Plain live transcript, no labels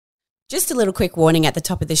Just a little quick warning at the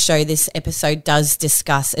top of the show, this episode does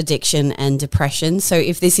discuss addiction and depression. So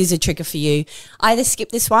if this is a trigger for you, either skip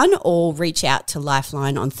this one or reach out to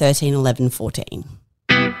Lifeline on 13 11 14.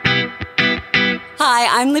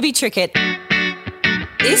 Hi, I'm Libby Trickett.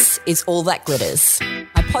 This is All That Glitters,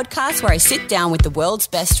 my podcast where I sit down with the world's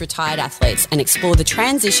best retired athletes and explore the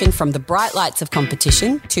transition from the bright lights of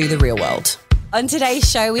competition to the real world. On today's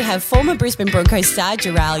show, we have former Brisbane Broncos star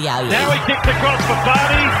Jharal Yowie. Now he kicks across for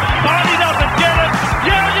Barney. Barney doesn't get it.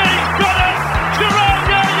 Yowie's got it. Jharal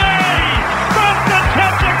Yowie from the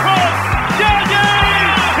touch across. Yowie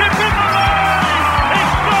hits it away. He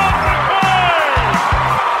scored for goal.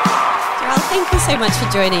 Jharal, thank you so much for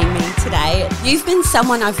joining me today. You've been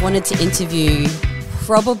someone I've wanted to interview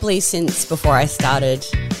probably since before I started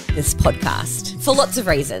this podcast for lots of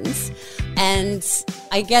reasons. And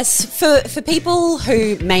I guess for people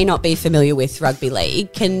who may not be familiar with rugby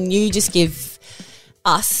league, can you just give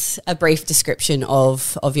us a brief description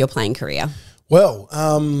of your playing career? Well,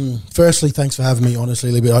 firstly, thanks for having me,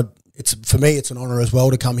 honestly, Libby. For me, it's an honour as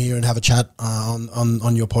well to come here and have a chat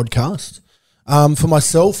on your podcast. For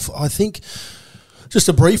myself, I think just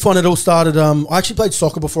a brief one. It all started, I actually played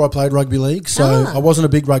soccer before I played rugby league, so I wasn't a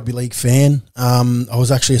big rugby league fan. I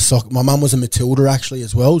was actually my mum was a Matilda actually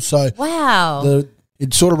as well. So wow.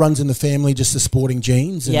 It sort of runs in the family, just the sporting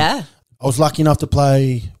genes. And yeah. I was lucky enough to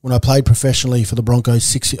play, when I played professionally for the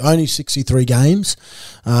Broncos, only 63 games.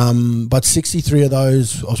 But 63 of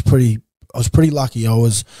those, I was pretty lucky. I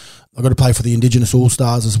got to play for the Indigenous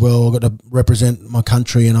All-Stars as well. I got to represent my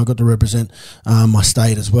country and I got to represent my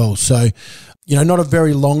state as well. So, not a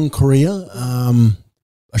very long career,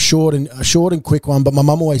 a short and quick one. But my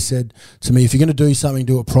mum always said to me, if you're going to do something,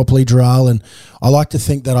 do it properly, Jharal. And I like to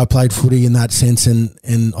think that I played footy in that sense,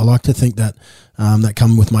 and I like to think that that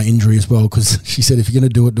come with my injury as well, because she said, if you're going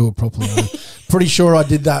to do it properly. I'm pretty sure I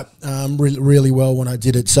did that really well when I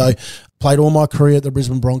did it. So played all my career at the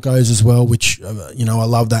Brisbane Broncos as well, which, I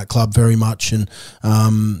love that club very much. And,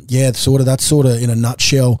 that's sort of in a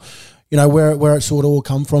nutshell, where it sort of all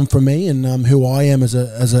come from for me and who I am as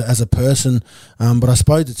a person. But I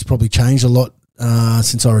suppose it's probably changed a lot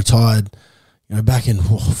since I retired, back in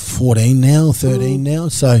 13 now.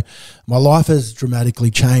 So my life has dramatically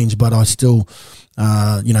changed, but I still,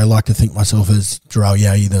 like to think myself as Jharal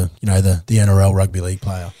Yowie, the NRL rugby league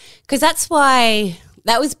player. Because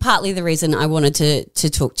that was partly the reason I wanted to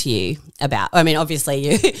talk to you about. I mean,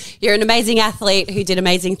 obviously you're an amazing athlete who did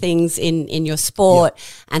amazing things in your sport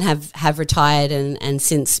and have retired and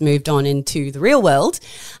since moved on into the real world.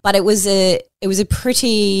 But it was a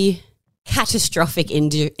pretty catastrophic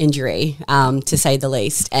injury, to say the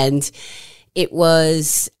least. And it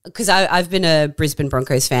was because I've been a Brisbane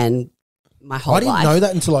Broncos fan my whole life. I didn't know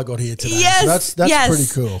that until I got here today. Yes, so that's pretty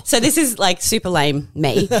cool. So this is like super lame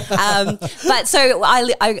me. But so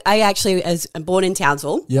I actually was born in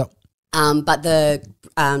Townsville. Yep. But the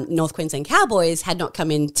North Queensland Cowboys had not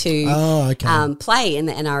come in to play in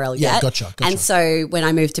the NRL yet. Yeah, gotcha. And so when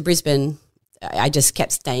I moved to Brisbane, I just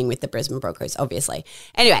kept staying with the Brisbane Broncos, obviously.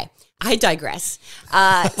 Anyway, I digress.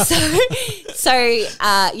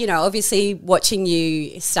 Obviously watching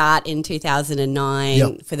you start in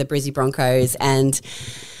 2009 for the Brizzy Broncos, and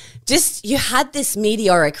just you had this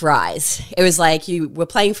meteoric rise. It was like you were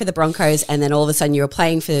playing for the Broncos and then all of a sudden you were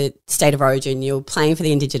playing for State of Origin, you were playing for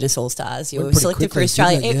the Indigenous All-Stars, you were selected for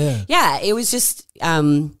Australia. It was just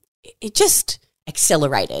it just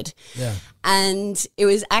accelerated. Yeah. And it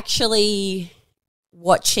was actually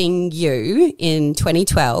watching you in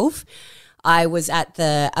 2012. I was at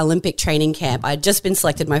the Olympic training camp. I'd just been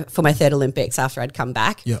selected for my third Olympics after I'd come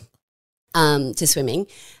back to swimming.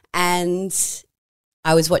 And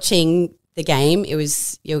I was watching the game. It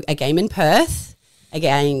was a game in Perth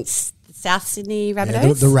against the South Sydney Rabbitohs.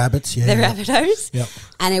 Yeah, the Rabbits, yeah. The Rabbitohs. Yep.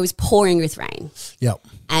 And it was pouring with rain. Yep.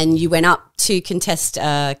 And you went up to contest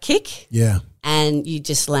a kick. Yeah. And you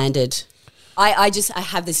just landed. I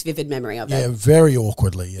have this vivid memory of it. Yeah, very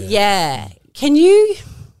awkwardly, Yeah. Can you,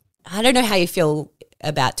 I don't know how you feel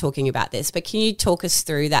about talking about this, but can you talk us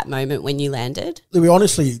through that moment when you landed? Louis,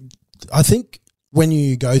 honestly, I think when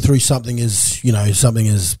you go through something as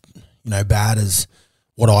bad as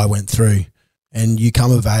what I went through, and you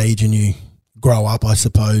come of age and you grow up, I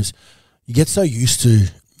suppose, you get so used to,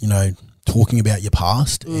 talking about your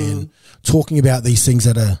past and talking about these things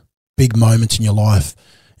that are big moments in your life.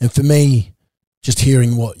 And for me, just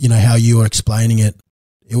hearing how you were explaining it,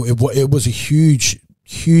 it was a huge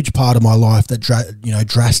part of my life that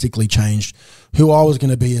drastically changed who I was going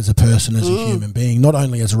to be as a person, as a human being, not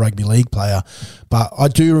only as a rugby league player. But I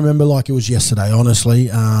do remember like it was yesterday, honestly.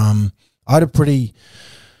 It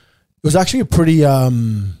was actually a pretty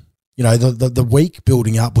you know, the week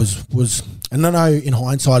building up was, and I know in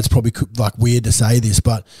hindsight it's probably like weird to say this,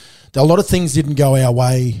 but a lot of things didn't go our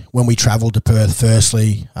way when we travelled to Perth.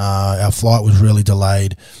 Firstly, our flight was really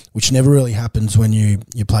delayed, which never really happens when you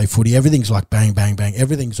play footy. Everything's like bang, bang, bang.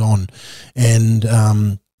 Everything's on. And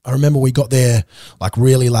I remember we got there like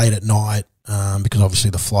really late at night because obviously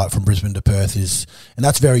the flight from Brisbane to Perth and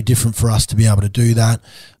that's very different for us to be able to do that.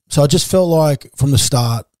 So I just felt like from the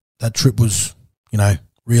start that trip was, you know,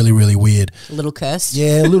 really, really weird. A little cursed.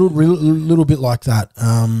 Yeah, a little bit like that.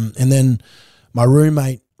 And then my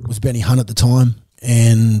roommate was Benny Hunt at the time,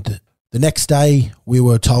 and the next day we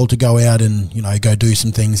were told to go out and, you know, go do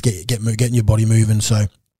some things, getting your body moving. So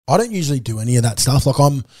I don't usually do any of that stuff. Like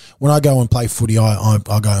when I go and play footy, I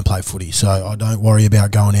go and play footy. So I don't worry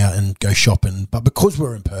about going out and go shopping. But because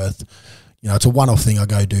we're in Perth, you know, it's a one-off thing. I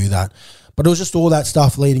go do that. But it was just all that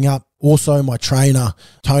stuff leading up. Also, my trainer,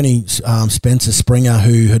 Tony Spencer Springer,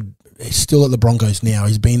 he's still at the Broncos now.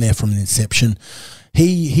 He's been there from the inception.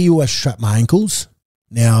 He always strapped my ankles.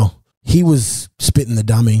 Now, he was spitting the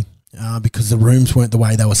dummy because the rooms weren't the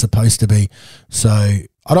way they were supposed to be. So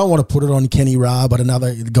I don't want to put it on Kenny Ra, but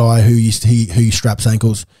another guy who straps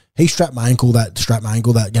ankles. He strapped my ankle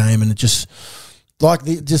that game, and it just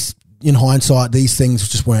just in hindsight, these things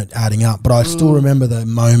just weren't adding up. But I still remember the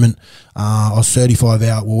moment I was 35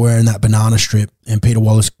 out. We're wearing that banana strip, and Peter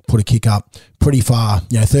Wallace put a kick up pretty far,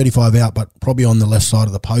 35 out, but probably on the left side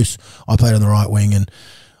of the post. I played on the right wing, and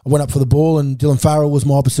I went up for the ball, and Dylan Farrell was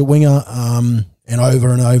my opposite winger. And over,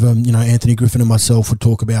 Anthony Griffin and myself would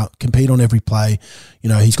talk about compete on every play. You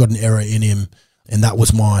know, he's got an error in him, and that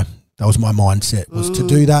was my mindset, was to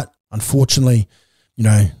do that. Unfortunately, you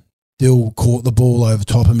know, Dill caught the ball over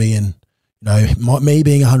top of me, and me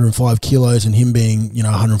being 105 kilos and him being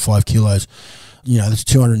 105 kilos, there's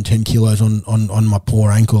 210 kilos on my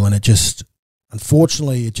poor ankle, and it just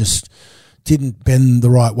didn't bend the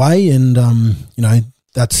right way, and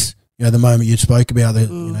that's the moment you spoke about,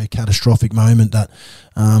 the catastrophic moment that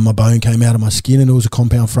my bone came out of my skin and it was a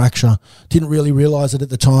compound fracture. Didn't really realise it at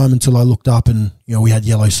the time until I looked up and we had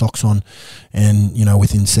yellow socks on, and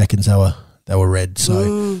within seconds they were red.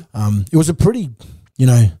 So it was a pretty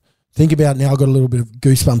think about it now. I've got a little bit of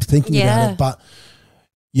goosebumps thinking about it, but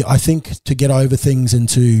I think to get over things and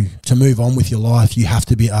to move on with your life, you have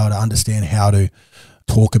to be able to understand how to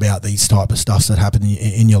talk about these type of stuff that happen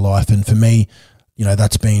in your life. And for me,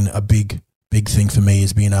 that's been a big thing for me,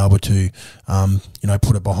 is being able to,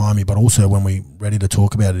 put it behind me, but also when we're ready to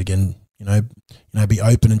talk about it again, be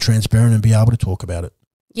open and transparent and be able to talk about it.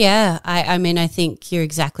 Yeah. I mean, I think you're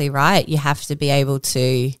exactly right. You have to be able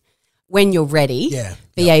to, when you're ready,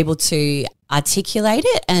 be able to articulate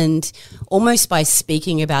it, and almost by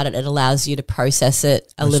speaking about it, it allows you to process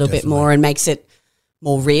it a little bit more and makes it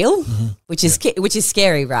more real, which is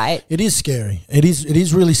scary, right? It is scary. It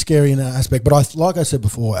is really scary in that aspect. But like I said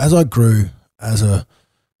before, as I grew as a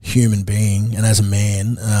human being and as a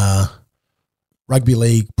man, rugby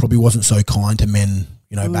league probably wasn't so kind to men,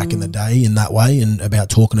 back in the day in that way, and about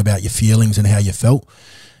talking about your feelings and how you felt.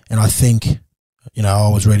 And I think, I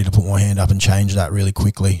was ready to put my hand up and change that really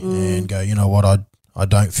quickly and go, you know what, I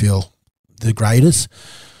don't feel the greatest.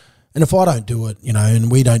 And if I don't do it,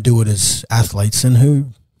 and we don't do it as athletes, then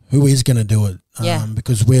who is going to do it?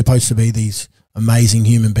 Because we're supposed to be these amazing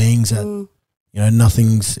human beings that,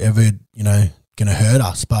 nothing's ever, going to hurt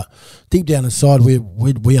us. But deep down inside,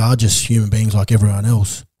 we are just human beings like everyone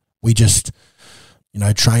else. We just,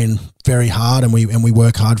 train very hard and we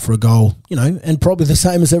work hard for a goal, and probably the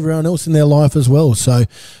same as everyone else in their life as well. So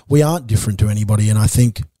we aren't different to anybody. And I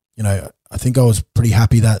think, I was pretty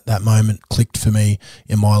happy that moment clicked for me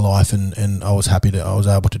in my life, and I was happy that I was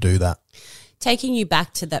able to do that. Taking you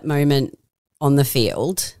back to that moment on the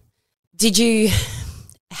field, did you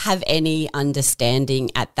have any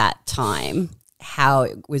understanding at that time how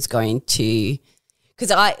it was going to?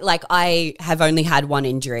 Because I have only had one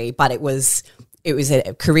injury, but it was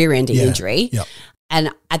a career-ending injury,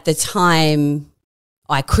 and at the time,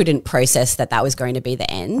 I couldn't process that was going to be the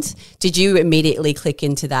end. Did you immediately click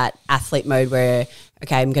into that athlete mode where,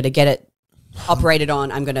 okay, I'm going to get it operated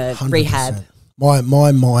on, I'm going to 100%. Rehab? My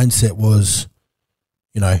mindset was,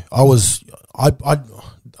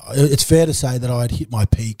 it's fair to say that I'd hit my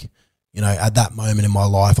peak, at that moment in my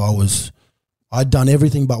life. I'd done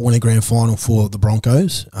everything but win a grand final for the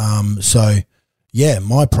Broncos.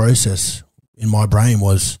 My process in my brain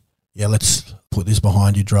was, let's put this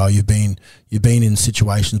behind you, Dro. You've been in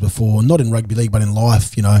situations before, not in rugby league, but in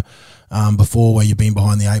life, before, where you've been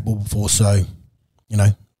behind the 8 ball before. So,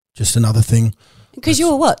 just another thing. Because you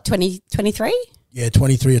were what, 23? Yeah,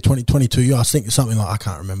 23 or 22. Yeah, I think something like, I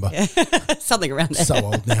can't remember. Something around there. So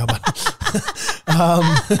old now, but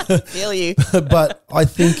Feel you. but I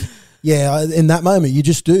think, yeah, in that moment you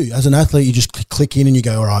just do. As an athlete, you just click in and you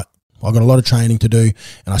go, all right, I've got a lot of training to do,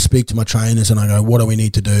 and I speak to my trainers and I go, what do we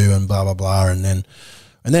need to do, and blah, blah, blah. And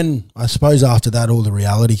then I suppose after that, all the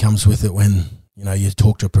reality comes with it when, you know, you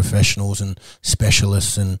talk to professionals and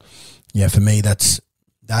specialists. And yeah, for me, that's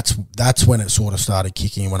when it sort of started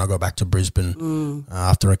kicking, when I got back to Brisbane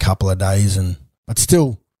after a couple of days. But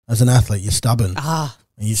still, as an athlete, you're stubborn. And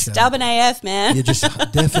you Stubborn AF, man. You just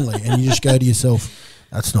definitely, and you just go to yourself,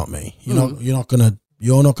 that's not me. You're not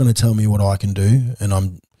gonna tell me what I can do, and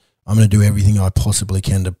I'm going to do everything I possibly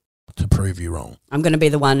can to prove you wrong. I'm going to be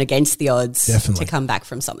the one against the odds, definitely, to come back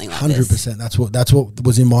from something like 100%. this. 100%. That's what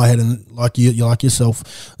was in my head, and like you like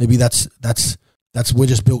yourself, maybe that's we're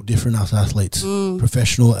just built different as athletes.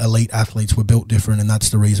 Professional elite athletes, we're built different, and that's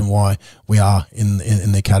the reason why we are in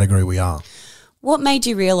the category we are. What made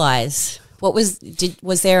you realise? Was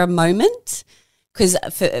there a moment? Because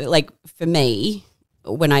for me,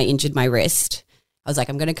 when I injured my wrist, I was like,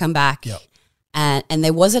 I'm going to come back. Yep. And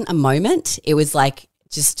there wasn't a moment. It was like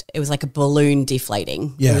a balloon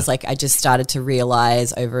deflating. Yeah. It was like I just started to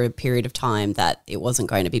realise over a period of time that it wasn't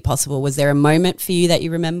going to be possible. Was there a moment for you that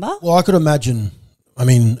you remember? Well, I could imagine. I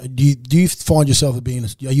mean, do you find yourself as being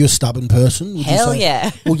are you a stubborn person? Hell yeah.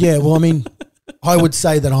 Well, yeah. Well, I mean, I would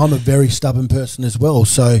say that I'm a very stubborn person as well.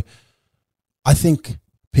 So I think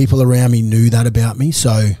people around me knew that about me. So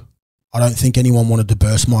I don't think anyone wanted to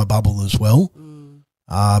burst my bubble as well,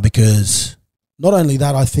 because. Not only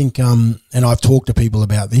that, I think, and I've talked to people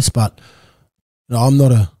about this, but you know, I'm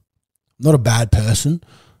not a bad person.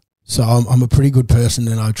 So I'm a pretty good person,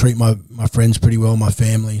 and I treat my friends pretty well, my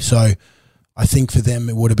family. So I think for them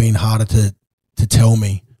it would have been harder to tell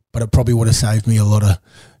me, but it probably would have saved me a lot of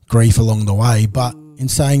grief along the way. But in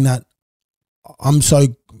saying that, I'm so,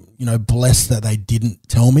 you know, blessed that they didn't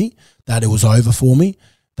tell me that it was over for me.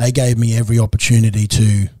 They gave me every opportunity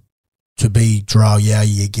to be Jarrell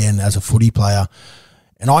Yowie again as a footy player.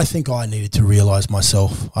 And I think I needed to realise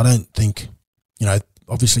myself. I don't think, you know,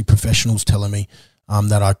 obviously professionals telling me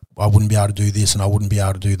that I wouldn't be able to do this and I wouldn't be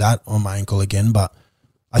able to do that on my ankle again. But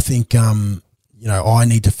I think, you know, I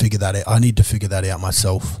need to figure that out. I need to figure that out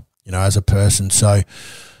myself, you know, as a person. So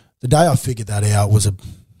the day I figured that out was a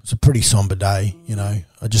pretty somber day, you know.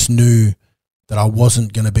 I just knew that I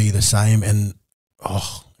wasn't going to be the same. And,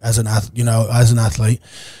 as an athlete,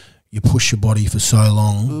 you push your body for so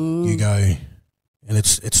long, you go, and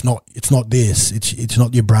it's not this, it's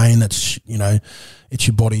not your brain that's, you know, it's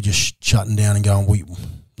your body just shutting down and going,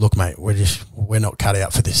 look, mate, we're not cut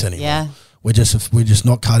out for this anymore. Yeah. We're just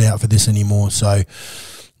not cut out for this anymore. So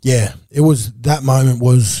yeah, that moment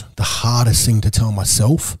was the hardest thing to tell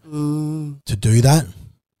myself to do that.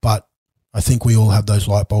 But I think we all have those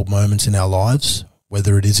light bulb moments in our lives,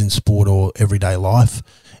 whether it is in sport or everyday life,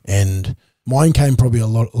 and mine came probably a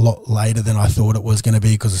lot later than I thought it was going to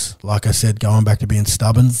be because, like I said, going back to being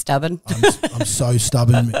stubborn. I'm so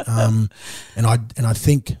stubborn, and I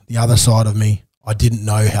think the other side of me, I didn't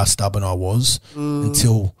know how stubborn I was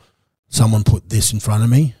until someone put this in front of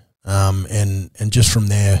me, and just from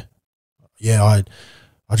there, yeah, I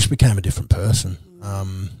just became a different person.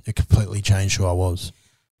 It completely changed who I was.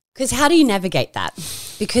 Because how do you navigate that?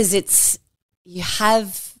 Because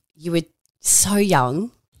you were so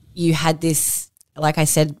young. You had this, like I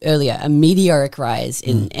said earlier, a meteoric rise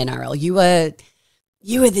in NRL. You were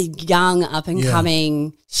the young, up and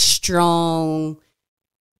coming, strong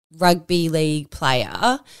rugby league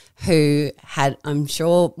player who had, I'm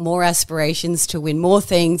sure, more aspirations to win more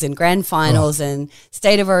things and grand finals and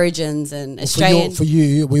state of origins and Australian. For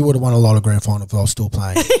you, we would have won a lot of grand finals if I was still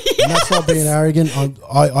playing. Yes. And that's not being arrogant.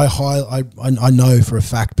 I know for a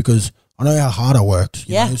fact because I know how hard I worked.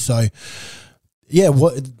 You know? So. Yeah,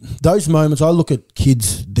 those moments, I look at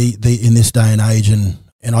kids in this day and age and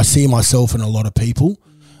I see myself in a lot of people,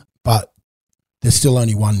 but there's still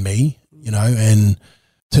only one me, you know, and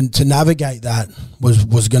to navigate that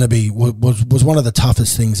was going to be was one of the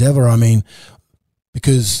toughest things ever. I mean,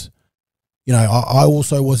 because, you know, I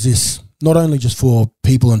also was this, not only just for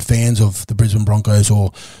people and fans of the Brisbane Broncos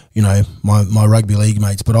or, you know, my rugby league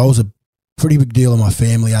mates, but I was a pretty big deal in my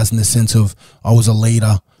family, as in the sense of I was a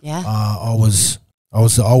leader. Yeah. I was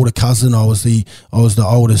the older cousin. I was the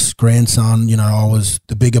oldest grandson. You know, I was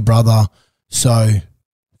the bigger brother. So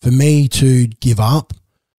for me to give up,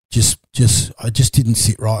 I just didn't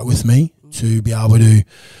sit right with me to be able to,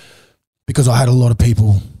 because I had a lot of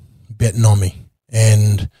people betting on me,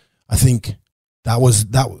 and I think that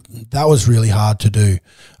was really hard to do.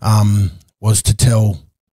 Was to tell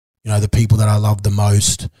the people that I loved the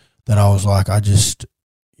most, that I was like, I just,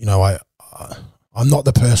 I'm not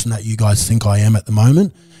the person that you guys think I am at the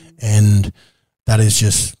moment. And that's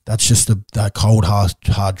just that cold,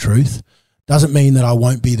 hard truth. Doesn't mean that I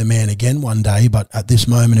won't be the man again one day, but at this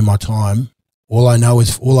moment in my time, all I've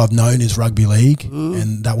known is rugby league,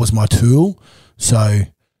 and that was my tool. So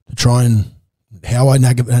to try and how I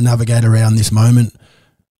navigate around this moment,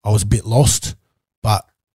 I was a bit lost, but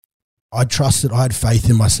I had faith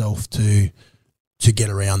in myself to get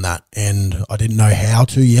around that, and I didn't know how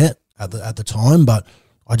to yet at the time, but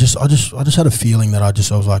I just had a feeling that I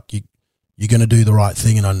was like, you're going to do the right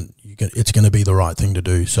thing, and it's going to be the right thing to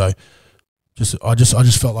do. So I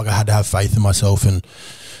just felt like I had to have faith in myself and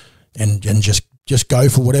just go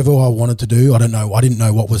for whatever I wanted to do. I didn't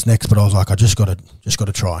know what was next, but I was like, I just got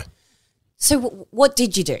to try. So what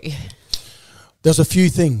did you do? There's a few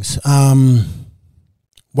things.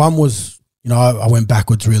 One was, I went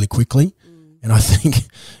backwards really quickly, and I think,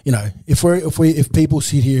 if people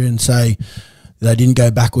sit here and say they didn't go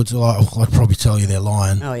backwards, I'd probably tell you they're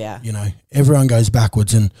lying. Oh yeah. Everyone goes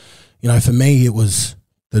backwards, and for me it was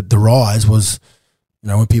the rise was,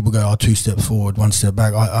 when people go 2 steps forward, 1 step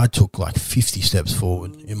back, I took like 50 steps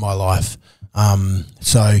forward in my life.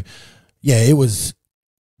 So yeah, it was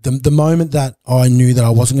the moment that I knew that I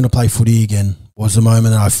wasn't going to play footy again was the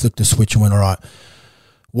moment that I flicked the switch and went, all right,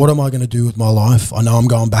 what am I going to do with my life? I know I'm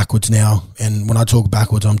going backwards now, and when I talk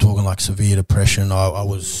backwards, I'm talking like severe depression. I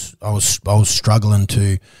was struggling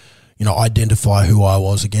to, identify who I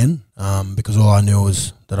was again, because all I knew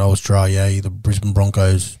was that I was Try Yea, the Brisbane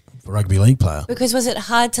Broncos rugby league player. Because was it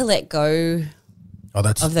hard to let go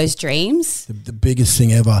of those dreams? The biggest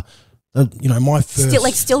thing ever. My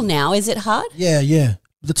first... Still now, is it hard? Yeah.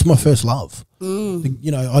 That's my first love.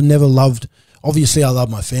 I never loved... Obviously, I love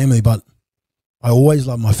my family, but I always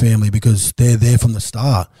love my family because they're there from the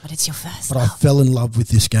start. But it's your first But love. I fell in love with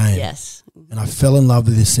this game. Yes. And I fell in love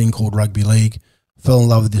with this thing called rugby league. I fell in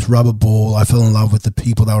love with this rubber ball. I fell in love with the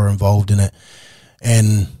people that were involved in it.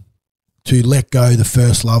 And to let go the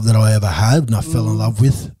first love that I ever had and I fell in love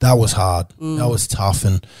with, that was hard. That was tough.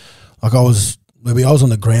 And like I was on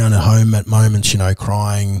the ground at home at moments,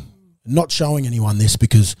 crying, not showing anyone this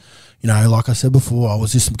because, like I said before, I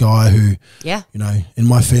was this guy who, in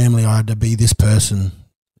my family I had to be this person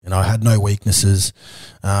and I had no weaknesses.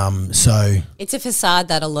 So it's a facade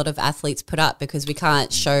that a lot of athletes put up because we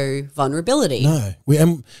can't show vulnerability. No,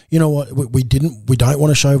 you know what? We don't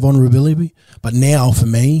want to show vulnerability, but now for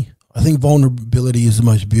me, I think vulnerability is the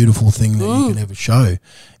most beautiful thing that you can ever show,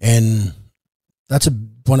 and that's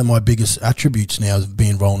one of my biggest attributes now is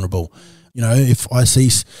being vulnerable. If I see,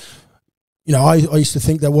 I used to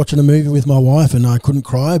think that watching a movie with my wife and I couldn't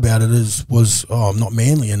cry about it was I'm not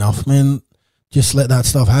manly enough, man. Just let that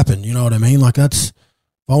stuff happen. You know what I mean? Like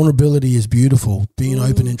vulnerability is beautiful. Being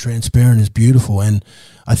open and transparent is beautiful, and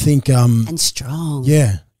I think and strong.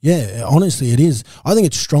 Yeah. Honestly, it is. I think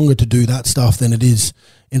it's stronger to do that stuff than it is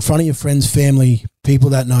in front of your friends, family,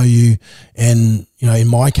 people that know you, and in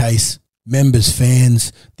my case, members,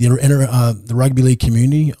 fans, the rugby league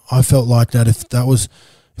community. I felt like that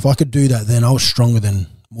if I could do that, then I was stronger than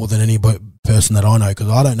more than any person that I know, because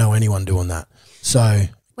I don't know anyone doing that. So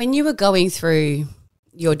when you were going through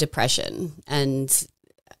your depression and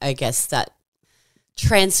I guess that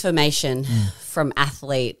transformation from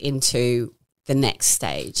athlete into the next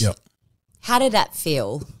stage, how did that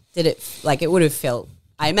feel? Did it it would have felt?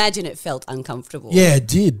 I imagine it felt uncomfortable. Yeah, it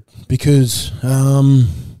did, because I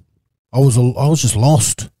was just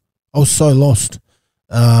lost. I was so lost.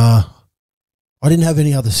 I didn't have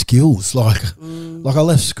any other skills. Like I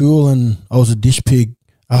left school and I was a dish pig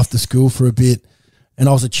after school for a bit, and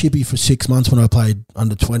I was a chippy for 6 months when I played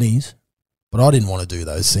under 20s, but I didn't want to do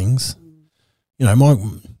those things.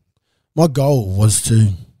 My goal was to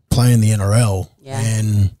play in the NRL,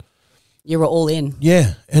 and you were all in.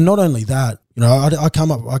 Yeah, and not only that, I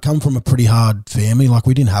come from a pretty hard family. Like,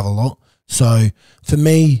 we didn't have a lot, so for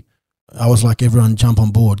me, I was like, everyone jump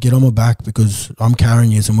on board, get on my back, because I'm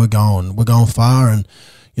carrying you and we're going far, and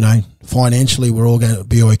financially we're all going to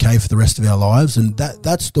be okay for the rest of our lives, and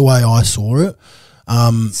that's the way I saw it.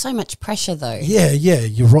 So much pressure though. Yeah,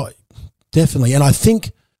 you're right, definitely. And I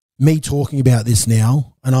think me talking about this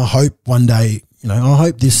now, and I hope one day, I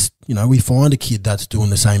hope this, we find a kid that's doing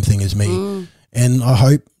the same thing as me, and I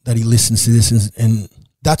hope that he listens to this, and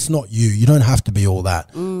that's not you. You don't have to be all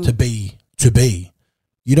that to be.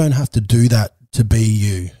 You don't have to do that to be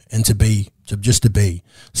you, and just to be.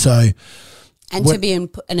 So, and to be an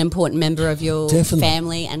important member of your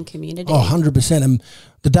family and community. Oh, 100%. And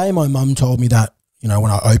the day my mum told me that, when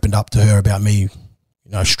I opened up to her about me,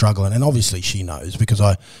 struggling, and obviously she knows because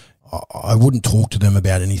I I wouldn't talk to them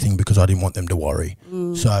about anything because I didn't want them to worry.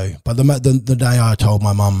 So, but the day I told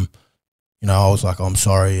my mum, you know, I was like, I'm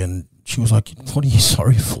sorry, and she was like, what are you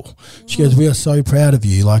sorry for? She goes, we are so proud of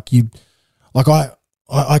you. Like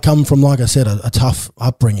I come from, like I said, a tough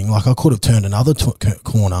upbringing. Like I could have turned another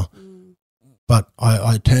corner, but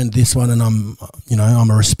I turned this one, and I'm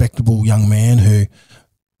a respectable young man who,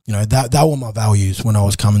 you know, that were my values when I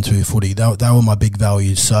was coming to footy. They were my big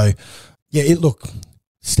values. So, yeah,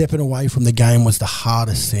 stepping away from the game was the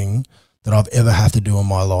hardest thing that I've ever had to do in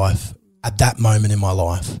my life at that moment in my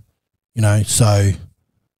life. You know, so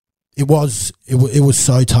it was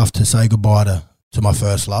so tough to say goodbye to my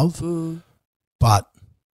first love, but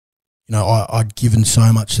you know, I'd given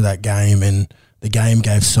so much to that game, and the game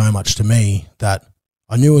gave so much to me that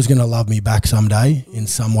I knew it was going to love me back someday in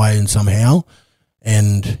some way and somehow.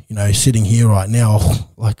 And, you know, sitting here right now,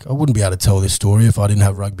 like I wouldn't be able to tell this story if I didn't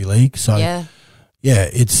have rugby league. So, yeah,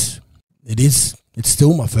 it's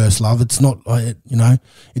still my first love. It's not, you know,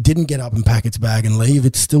 it didn't get up and pack its bag and leave.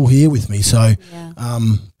 It's still here with me. So,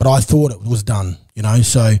 but I thought it was done, you know.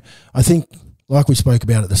 So I think, like we spoke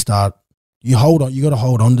about at the start, you got to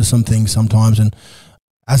hold on to some things sometimes. And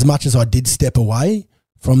as much as I did step away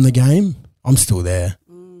from the game, I'm still there.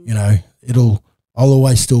 You know, I'll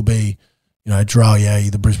always still be, you know,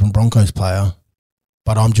 Dral, the Brisbane Broncos player,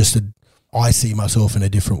 but I see myself in a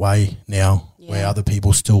different way now, where other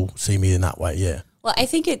people still see me in that way. Yeah. Well, I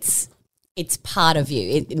think it's part of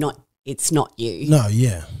you. It's not you. No.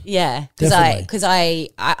 Yeah. Yeah. Because I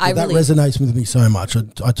that really resonates with me so much.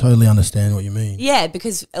 I totally understand what you mean. Yeah,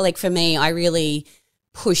 because like for me, I really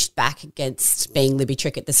pushed back against being Libby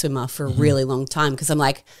Trickett, the swimmer, for a really long time, because I'm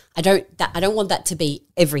like, I don't want that to be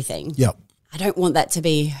everything. Yep. I don't want that to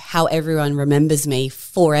be how everyone remembers me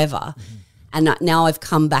forever. And now I've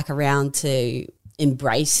come back around to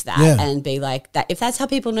embrace that and be like, that. If that's how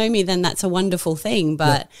people know me, then that's a wonderful thing.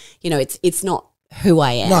 But, you know, it's not who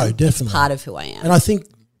I am. No, definitely. It's part of who I am. And I think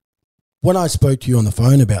when I spoke to you on the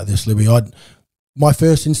phone about this, Libby, my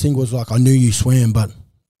first instinct was like, I knew you swam, but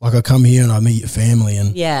like I come here and I meet your family,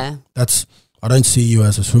 and I don't see you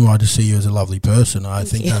as a swimmer. I just see you as a lovely person. I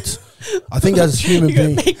think as human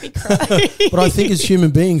beings, make me cry. but I think as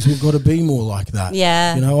human beings, we've got to be more like that.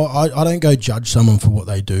 Yeah. You know, I don't go judge someone for what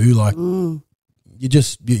they do. Like you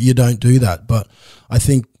don't do that. But I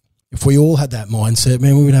think if we all had that mindset,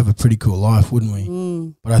 man, we would have a pretty cool life, wouldn't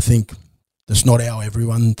we? But I think that's not how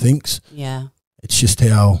everyone thinks. Yeah. It's just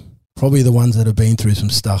how probably the ones that have been through some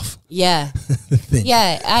stuff. Yeah.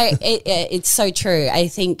 It's so true. I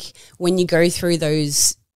think when you go through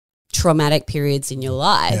those traumatic periods in your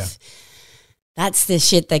life, that's the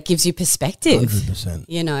shit that gives you perspective. 100%.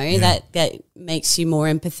 You know, that makes you more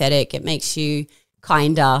empathetic. It makes you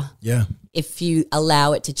kinder. Yeah. If you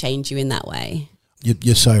allow it to change you in that way.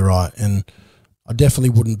 You're so right. And I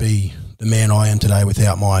definitely wouldn't be the man I am today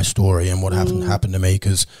without my story and what happened to me,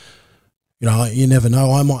 because, you know, you never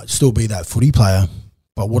know. I might still be that footy player,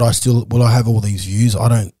 but will I have all these views?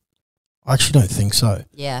 I actually don't think so.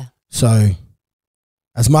 Yeah. So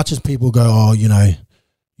as much as people go, oh, you know,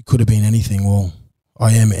 you could have been anything. Well,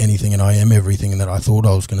 I am anything and I am everything that I thought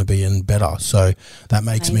I was going to be and better. So that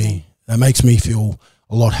makes me feel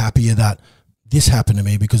a lot happier that this happened to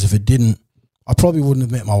me, because if it didn't, I probably wouldn't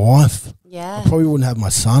have met my wife. Yeah. I probably wouldn't have my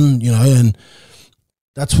son, you know, and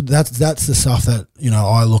that's the stuff that, you know,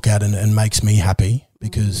 I look at and makes me happy,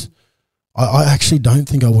 because I actually don't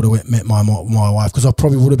think I would have met my wife, because I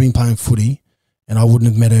probably would have been playing footy and I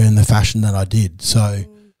wouldn't have met her in the fashion that I did. So,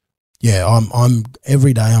 yeah, I'm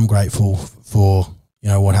every day I'm grateful for, you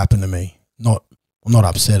know, what happened to me. I'm not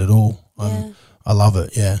upset at all. I love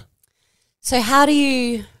it. Yeah. So how do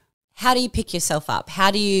you pick yourself up?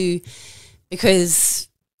 Because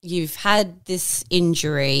you've had this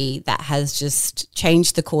injury that has just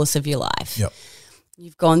changed the course of your life. Yep.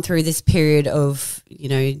 You've gone through this period of, you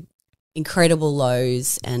know, incredible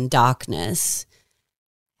lows and darkness.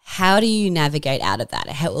 How do you navigate out of that?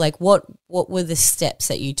 What were the steps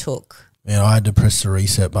that you took? Man, I had to press the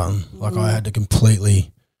reset button. Like I had to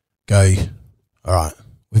completely go, all right,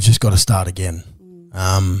 we've just got to start again.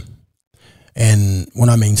 And when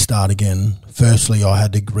I mean start again, firstly, I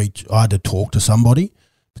had to talk to somebody,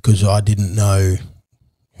 because I didn't know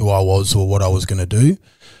who I was or what I was going to do.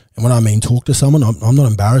 And when I mean talk to someone, I'm not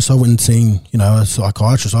embarrassed. I went and seen, you know, a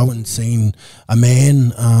psychiatrist. I went and seen a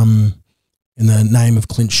man in the name of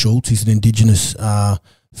Clint Schultz. He's an Indigenous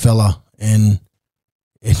fella, and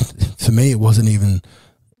for me,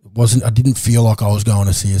 I didn't feel like I was going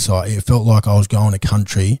to CSI. It felt like I was going to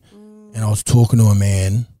country, and I was talking to a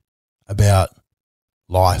man about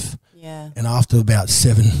life. Yeah. And after about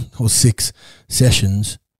 7 or 6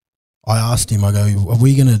 sessions, I asked him, I go, are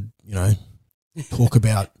we going to, talk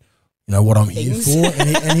about, what I'm here for?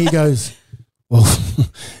 And he goes, well,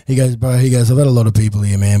 bro, I've had a lot of people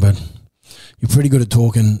here, man, but you're pretty good at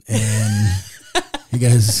talking. And he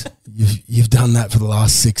goes, you've done that for the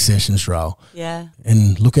last 6 sessions, Raul. Yeah.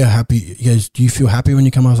 And look how happy, he goes, do you feel happy when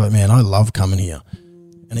you come? I was like, man, I love coming here.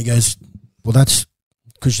 And he goes, well, that's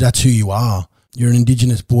because that's who you are. You're an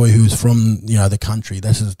Indigenous boy who's from, the country.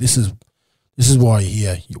 This is why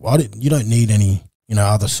you're here. You don't need any,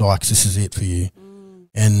 other psychs. This is it for you.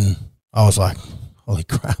 And I was like, holy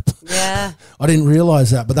crap. Yeah. I didn't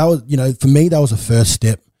realize that. But that was, for me, that was a first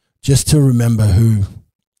step, just to remember who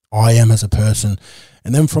I am as a person.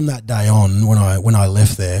 And then from that day on, when I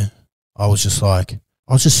left there, I was just like,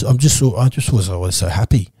 I was always so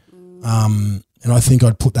happy. And I think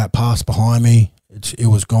I'd put that past behind me. It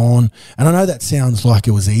was gone. And I know that sounds like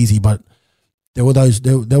it was easy, but there were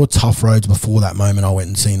there were tough roads before that moment I went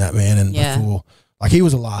and seen that man. And before, like, he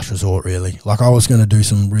was a last resort, really. Like, I was going to do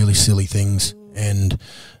some really silly things. And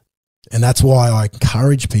that's why I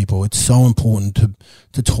encourage people. It's so important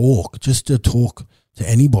to talk, just to talk to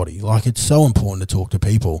anybody. Like, it's so important to talk to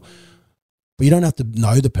people. But you don't have to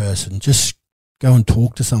know the person. Just go and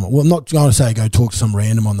talk to someone. Well, I'm not going to say go talk to some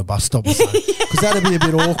random on the bus stop or something, because that'd be a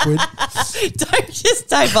bit awkward. Don't just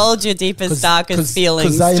divulge your deepest, darkest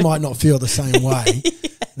feelings. Because they might not feel the same way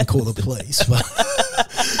and call the police.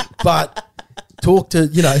 But talk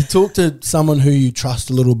to someone who you trust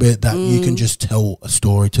a little bit, that you can just tell a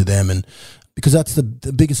story to them. And because that's the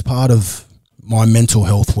biggest part of my mental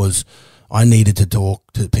health, was I needed to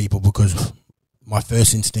talk to people, because my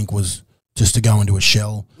first instinct was just to go into a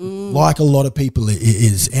shell, like a lot of people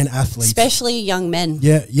is, and athletes. Especially young men.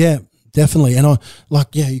 Yeah, definitely. And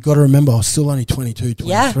you got to remember, I was still only 22,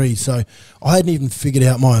 23, so I hadn't even figured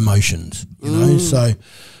out my emotions, so,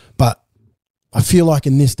 but I feel like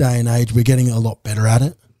in this day and age, we're getting a lot better at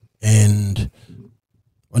it. And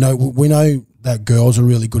we know that girls are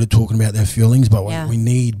really good at talking about their feelings, but we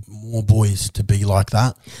need more boys to be like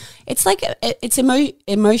that. It's like it's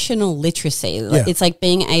emotional literacy. It's like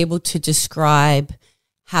being able to describe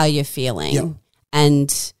how you're feeling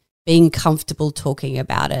and being comfortable talking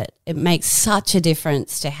about it. It makes such a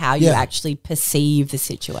difference to how you actually perceive the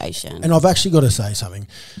situation. And I've actually got to say something.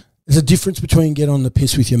 There's a difference between getting on the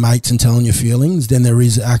piss with your mates and telling your feelings than there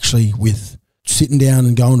is actually with sitting down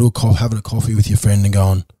and going to having a coffee with your friend and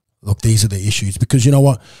going, look, these are the issues. Because you know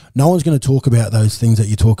what? No one's going to talk about those things that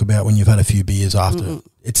you talk about when you've had a few beers after.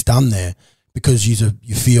 It's done there, because you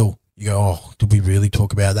go, oh, did we really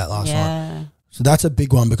talk about that last night? So that's a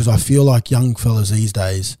big one, because I feel like young fellas these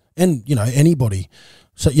days, and, anybody,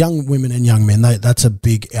 so young women and young men, that's a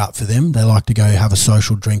big out for them. They like to go have a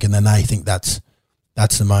social drink, and then they think that's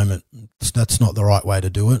the moment. That's not the right way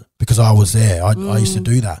to do it, because I was there. I used to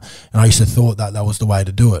do that, and I used to thought that was the way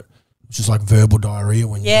to do it. It's just like verbal diarrhea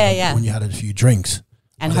when you had a few drinks.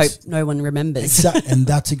 And hope no one remembers. And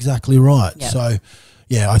that's exactly right. Yep. So,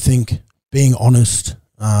 I think being honest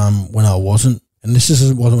when I wasn't, and this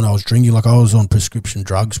wasn't when I was drinking, like I was on prescription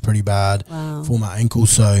drugs pretty bad for my ankle.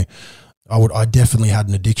 So I definitely had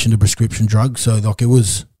an addiction to prescription drugs. So like it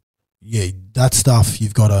was, that stuff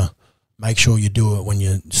you've got to make sure you do it when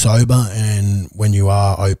you're sober and when you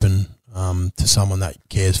are open to someone that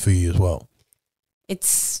cares for you as well.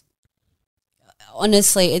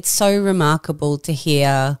 Honestly, it's so remarkable to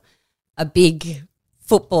hear a big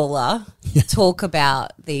footballer talk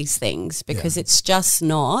about these things, because it's just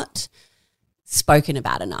not spoken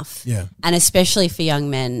about enough. Yeah. And especially for young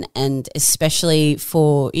men, and especially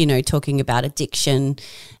for, talking about addiction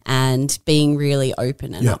and being really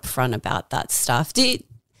open and upfront about that stuff. Do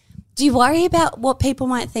you worry about what people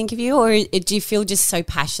might think of you, or do you feel just so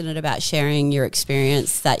passionate about sharing your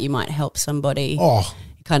experience that you might help somebody? Oh,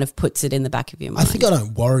 kind of puts it in the back of your mind. I think I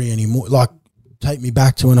don't worry anymore. Like, take me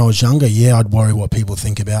back to when I was younger. Yeah, I'd worry what people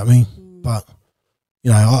think about me, but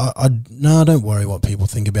I don't worry what people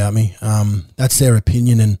think about me. That's their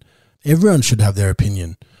opinion, and everyone should have their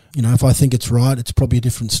opinion. If I think it's right, it's probably a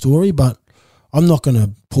different story, but I'm not going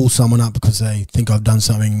to pull someone up because they think I've done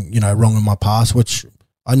something, wrong in my past, which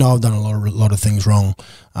I know I've done a lot of things wrong.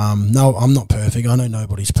 No, I'm not perfect. I know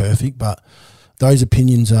nobody's perfect, but those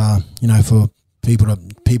opinions are, for people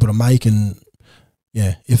to make. And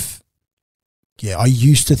I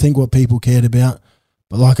used to think what people cared about,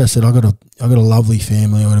 but like I said, I got a lovely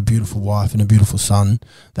family. I got a beautiful wife and a beautiful son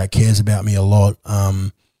that cares about me a lot.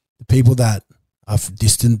 The people that are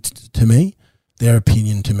distant to me, their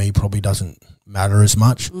opinion to me probably doesn't matter as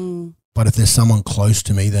much. But if there's someone close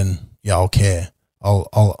to me, then I'll care. I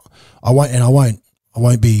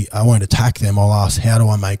won't attack them. I'll ask, how do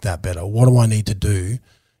I make that better? What do I need to do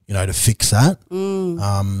to fix that.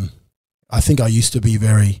 I think I used to be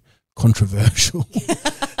very controversial,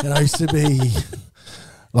 and I used to be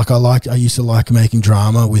I used to like making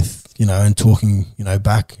drama with, and talking,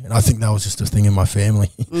 back. And I think that was just a thing in my family.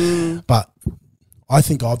 But I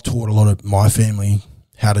think I've taught a lot of my family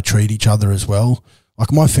how to treat each other as well.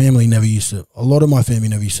 Like a lot of my family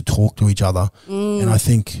never used to talk to each other. And I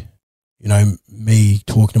think, me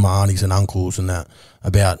talking to my aunties and uncles and that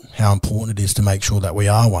about how important it is to make sure that we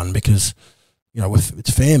are one, because, it's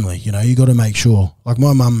family, you got to make sure. Like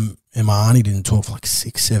my mum and my auntie didn't talk for like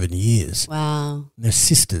 6-7 years. Wow. And they're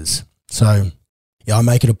sisters. So, yeah, I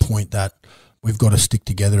make it a point that we've got to stick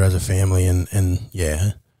together as a family, and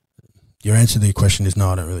yeah. Your answer to your question is no,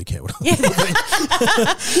 I don't really care what I'm doing.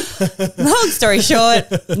 Long story short,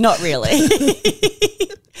 not really.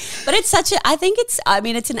 But it's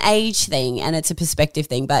it's an age thing and it's a perspective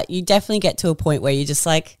thing, but you definitely get to a point where you're just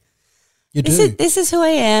like, this is who I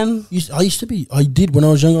am. I did when I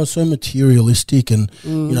was young, I was so materialistic, and,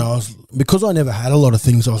 because I never had a lot of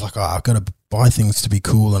things, I was like, I've got to buy things to be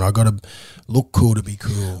cool, and I've got to look cool to be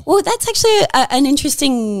cool. Well, that's actually an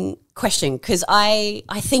interesting question, because I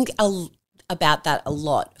think about that a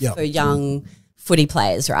lot for young footy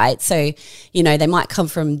players, right? So, they might come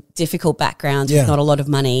from difficult backgrounds with not a lot of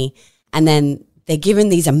money, and then they're given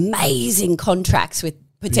these amazing contracts with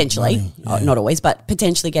potentially, not always, but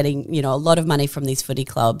potentially getting, a lot of money from these footy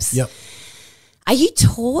clubs. Yep. Are you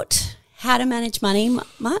taught how to manage money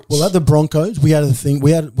much? Well, at the Broncos, we had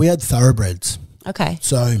we had thoroughbreds. Okay.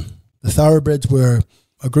 So the thoroughbreds were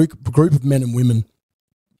a group of men and women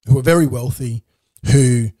who were very wealthy,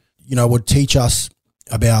 who, would teach us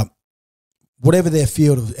about whatever their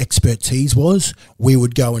field of expertise was. We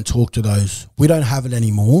would go and talk to those. We don't have it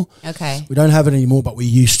anymore. Okay. We don't have it anymore, but we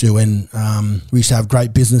used to. And we used to have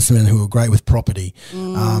great businessmen who were great with property.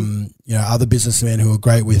 Other businessmen who were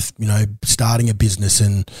great with, starting a business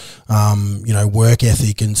and, work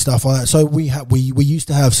ethic and stuff like that. So we used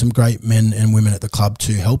to have some great men and women at the club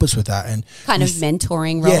to help us with that. And kind of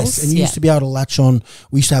mentoring roles. Yes, and you used to be able to latch on.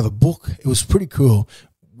 We used to have a book. It was pretty cool.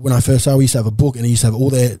 When I first started, we used to have a book, and it used to have all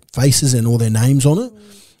their faces and all their names on it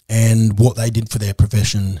and what they did for their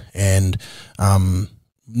profession, and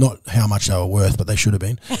not how much they were worth, but they should have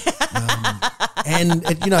been.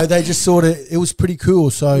 They just it was pretty cool.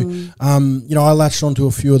 So, I latched onto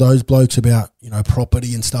a few of those blokes about,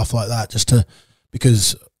 property and stuff like that,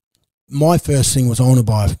 because my first thing was I want to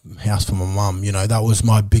buy a house for my mum. That was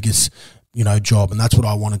my biggest, job, and that's what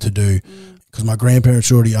I wanted to do. Because my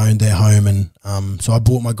grandparents already owned their home, and so I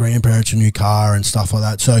bought my grandparents a new car and stuff like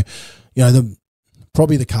that. So,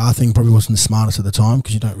 the car thing probably wasn't the smartest at the time,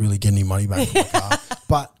 because you don't really get any money back from the car.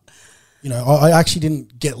 But, I actually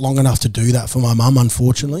didn't get long enough to do that for my mum,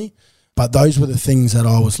 unfortunately. But those were the things that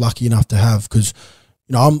I was lucky enough to have, because,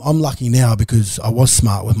 I'm lucky now because I was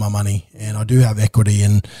smart with my money, and I do have equity,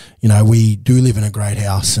 and, we do live in a great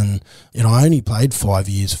house, and, I only played 5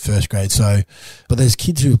 years of first grade. So, but there's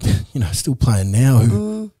kids who, still playing now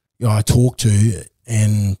who I talk to,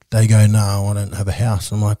 and they go, no, I don't have a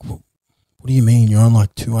house. I'm like, well, what do you mean? You're on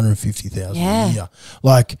like 250,000 a year.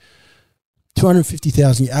 Like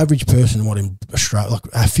 250,000, the average person, in Australia,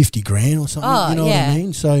 like 50 grand or something. Oh, you know what I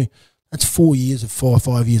mean? So that's 4 years of 4 or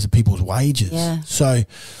 5 years of people's wages. Yeah. So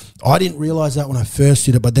I didn't realise that when I first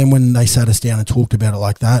did it, but then when they sat us down and talked about it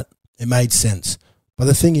like that, it made sense. But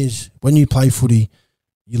the thing is, when you play footy,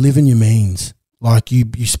 you live in your means. Like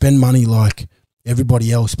you spend money like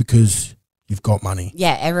everybody else because you've got money.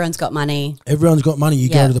 Yeah, everyone's got money. Everyone's got money. You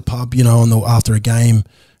go to the pub, after a game,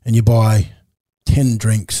 and you buy 10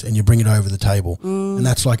 drinks and you bring it over the table, and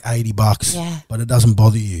that's like $80. Yeah. But it doesn't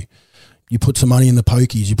bother you. You put some money in the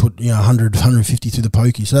pokies. You put 100, 150 through the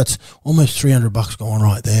pokies. So that's almost $300 going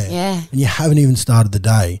right there. Yeah. And you haven't even started the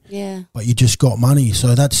day. Yeah. But you just got money.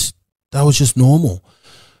 So that was just normal.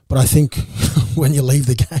 But I think when you leave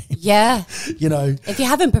the game, if you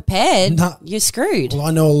haven't prepared, you're screwed. Well,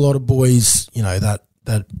 I know a lot of boys, that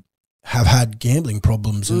have had gambling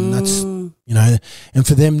problems, and that's, and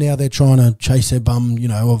for them now they're trying to chase their bum,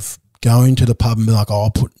 of going to the pub and be like, oh,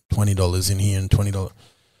 I'll put $20 in here and $20.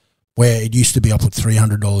 Where it used to be I put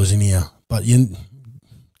 $300 in here. But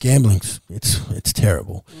gambling's, it's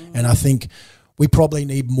terrible. And I think we probably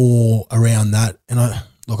need more around that. And I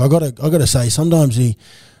got to say, sometimes the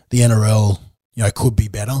NRL, could be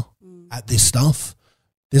better at this stuff.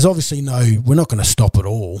 There's obviously we're not going to stop it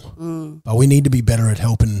all, but we need to be better at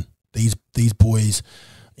helping these boys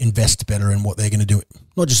invest better in what they're going to do.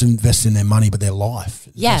 Not just invest in their money, but their life.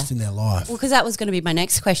 Invest in their life. Well, because that was going to be my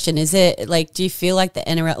next question. Is it do you feel like the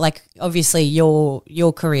NRL, obviously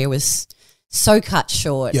your career was so cut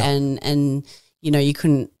short and you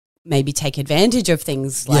couldn't maybe take advantage of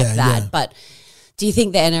things like that. Yeah. But do you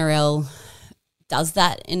think the NRL does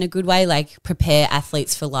that in a good way, like prepare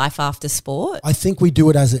athletes for life after sport? I think we do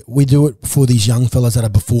it for these young fellas that are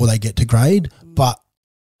before they get to grade, but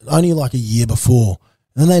only like a year before.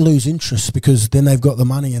 And then they lose interest because then they've got the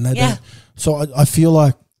money and they don't. So I feel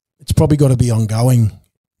like it's probably got to be ongoing,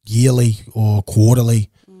 yearly or quarterly.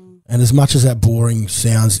 And as much as that boring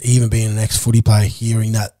sounds, even being an ex-footy player,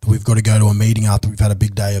 hearing that we've got to go to a meeting after we've had a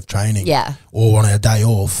big day of training or on our day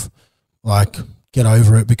off, like get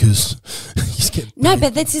over it because you just get No,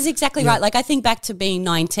 but this is exactly right. Like I think back to being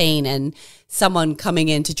 19 and someone coming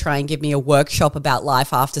in to try and give me a workshop about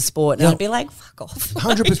life after sport and I'd be like, fuck off.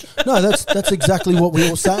 100%. No, that's exactly what we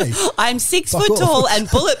all say. I'm 6 foot tall and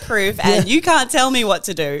bulletproof and you can't tell me what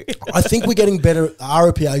to do. I think we're getting better. The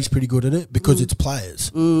ROPA is pretty good at it because it's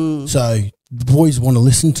players. So the boys want to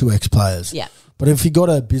listen to ex-players. Yeah. But if you got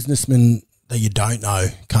a businessman that you don't know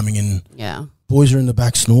coming in, boys are in the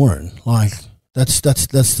back snoring. Like that's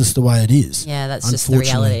just the way it is. Yeah, that's just the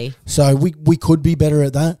reality. So we could be better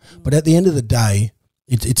at that. But at the end of the day,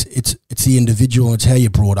 it's the individual. It's how you're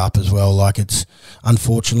brought up as well. Like it's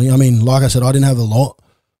unfortunately, I mean, like I said, I didn't have a lot,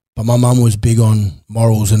 but my mum was big on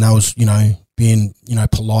morals and that was, being,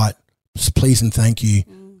 polite, please and thank you.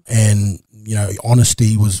 And,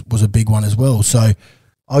 honesty was a big one as well. So I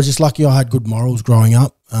was just lucky I had good morals growing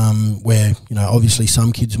up where, obviously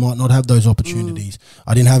some kids might not have those opportunities.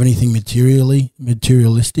 I didn't have anything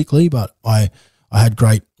materialistically, but I had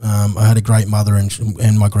a great mother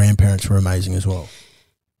and my grandparents were amazing as well.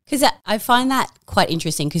 Because I find that quite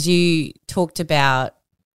interesting because you talked about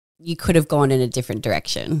you could have gone in a different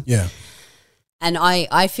direction. Yeah. And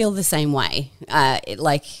I feel the same way.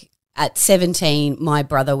 At 17, my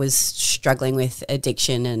brother was struggling with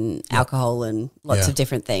addiction and alcohol and lots of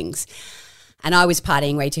different things. And I was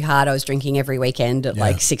partying way too hard. I was drinking every weekend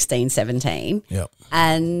at 16, 17. Yeah.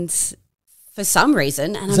 And for some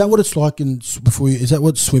reason... Is that what it's like is that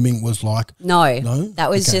what swimming was like? No. That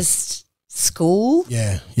was just school.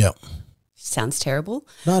 Yeah, yeah. Sounds terrible.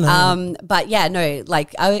 No. But yeah, no, it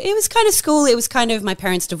was kind of school. It was kind of my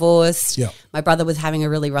parents divorced. Yeah. My brother was having a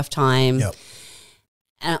really rough time. Yeah.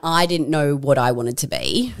 And I didn't know what I wanted to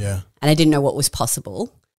be. Yeah. And I didn't know what was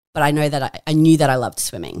possible. But I know that I knew that I loved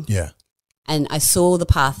swimming. Yeah. And I saw the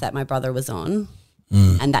path that my brother was on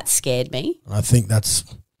and that scared me. I think that's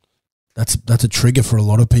a trigger for a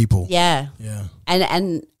lot of people. Yeah. Yeah.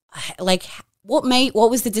 And what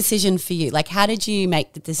was the decision for you? Like, how did you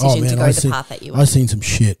make the decision to go the path that you were? I've seen some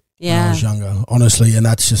shit when I was younger, honestly, and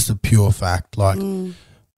that's just a pure fact. Like,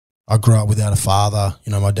 I grew up without a father.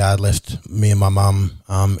 My dad left me and my mum,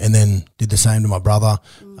 and then did the same to my brother.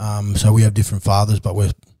 So we have different fathers, but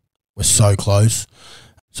we're so close.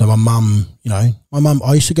 So my mum, I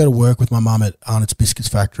used to go to work with my mum at Arnott's Biscuits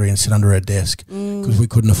factory and sit under her desk because we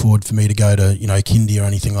couldn't afford for me to go to, kindy or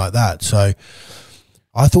anything like that. So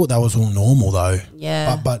I thought that was all normal though.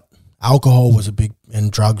 Yeah. But alcohol was and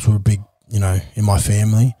drugs were a big, in my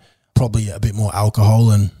family, probably a bit more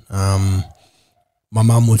alcohol. And my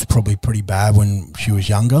mum was probably pretty bad when she was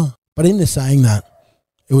younger. But in the saying that,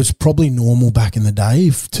 it was probably normal back in the day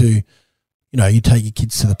to, you take your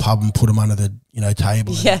kids to the pub and put them under the,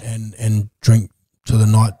 table and drink to the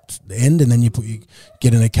night's end, and then you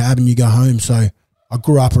get in a cab and you go home. So I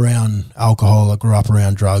grew up around alcohol. I grew up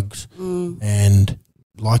around drugs. And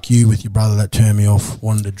like you with your brother, that turned me off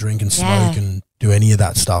wanting to drink and smoke and do any of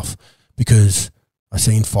that stuff because I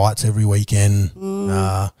seen fights every weekend.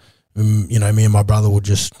 Me and my brother would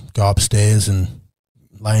just go upstairs and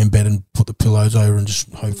lay in bed and put the pillows over and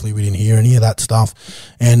just hopefully we didn't hear any of that stuff.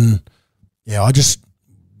 And yeah, I just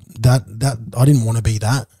that I didn't want to be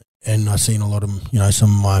that, and I seen a lot of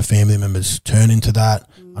some of my family members turn into that,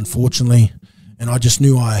 unfortunately. And I just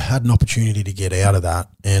knew I had an opportunity to get out of that.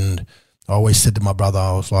 And I always said to my brother,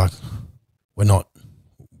 I was like, we're not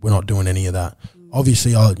doing any of that.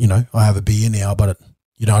 Obviously, I have a beer now, but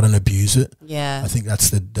I don't abuse it. Yeah. I think that's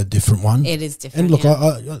the different one. It is different. And look,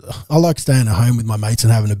 I like staying at home with my mates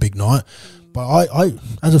and having a big night. But I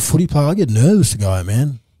as a footy player, I get nervous to go out,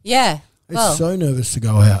 man. Yeah. It's so nervous to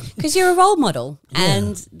go out. Because you're a role model.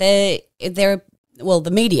 And the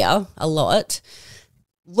media a lot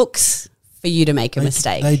looks for you to make a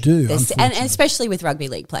mistake. They do. And especially with rugby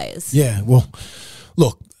league players. Yeah. Well,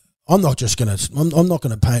 look, I'm not going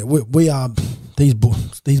to paint. We are these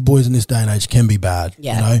boys in this day and age can be bad.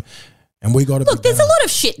 Yeah. And we got to look. There's a lot of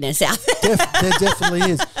shitness out there. There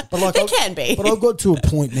definitely is. But there can be. But I've got to a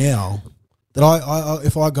point now that I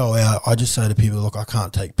if I go out, I just say to people, look, I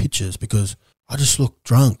can't take pictures because I just look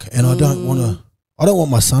drunk, and I don't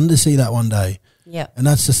want my son to see that one day. Yeah. And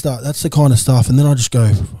that's the start. That's the kind of stuff. And then I just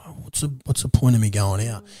go, what's the point of me going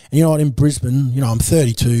out? And you know what? In Brisbane, I'm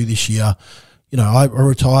 32 this year. I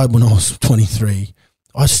retired when I was 23.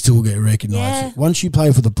 I still get recognised. Yeah. Once you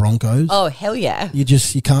play for the Broncos, Oh, hell yeah. you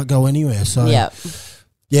can't go anywhere. So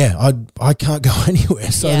Yeah. I can't go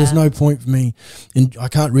anywhere. So Yeah. there's no point for me. And I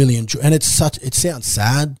can't really enjoy. And it sounds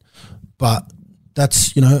sad, but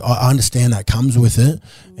that's I understand that comes with it.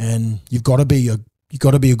 And you've got to be a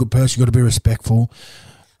good person. You've got to be respectful.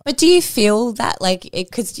 But do you feel that,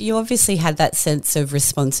 because you obviously had that sense of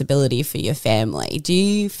responsibility for your family, do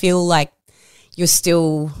you feel like you're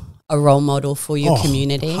still a role model for your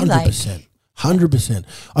community? 100%. 100%.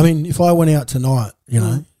 I mean, if I went out tonight,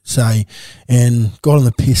 say, and got on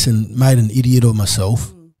the piss and made an idiot of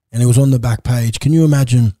myself and it was on the back page, can you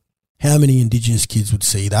imagine how many Indigenous kids would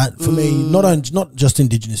see that? For me, not just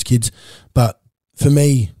Indigenous kids, but for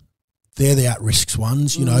me, they're the at-risk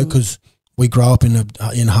ones, because we grow up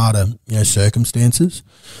in harder, circumstances.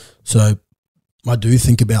 So I do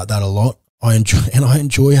think about that a lot. I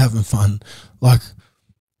enjoy having fun. Like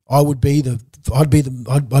I'd be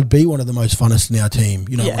one of the most funnest in our team,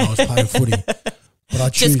 when I was playing footy. But I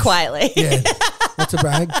choose, just quietly. Yeah, not to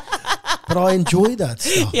brag. But I enjoy that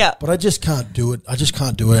stuff. Yeah. But I just can't do it. I just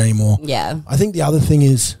can't do it anymore. Yeah. I think the other thing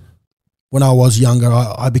is when I was younger,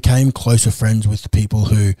 I became closer friends with the people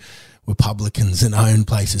who were publicans and owned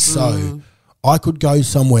places. So I could go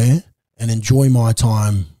somewhere and enjoy my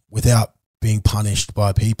time without being punished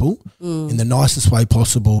by people in the nicest way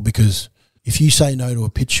possible, because if you say no to a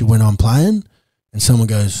picture when I'm playing and someone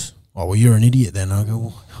goes, oh, well, you're an idiot then, I go,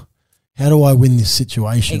 well, how do I win this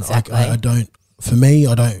situation? Exactly. I don't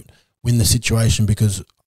win the situation because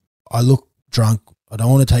I look drunk. I don't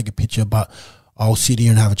want to take a picture, but I'll sit here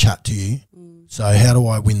and have a chat to you. So how do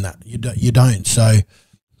I win that? You don't. So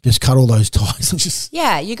just cut all those ties and just...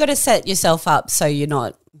 Yeah, you got to set yourself up so you're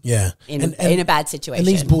not in a bad situation. And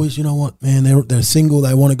these boys, you know what, man, they're single,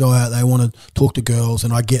 they want to go out, they want to talk to girls,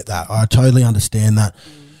 and I get that. I totally understand that.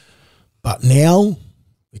 But now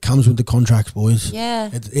it comes with the contracts, boys. Yeah.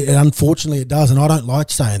 It unfortunately it does, and I don't like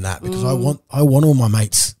saying that because I want all my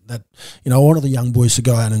mates that, I want all the young boys to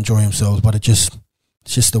go out and enjoy themselves, but it's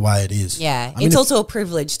just the way it is. Yeah. I mean, it's also a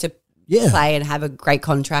privilege to play and have a great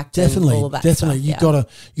contract. Definitely, and all of that definitely. stuff.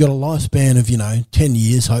 You got a lifespan of 10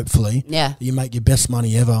 years, hopefully. Yeah, you make your best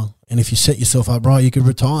money ever, and if you set yourself up right, you could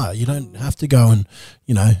retire. You don't have to go and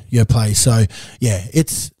you play. So yeah,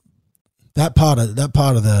 it's that part of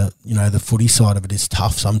the the footy side of it is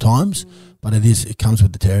tough sometimes, but it comes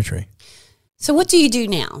with the territory. So what do you do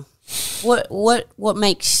now? What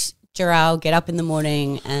makes Gerald get up in the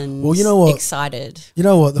morning and excited? You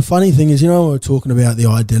know what? The funny thing is, we're talking about the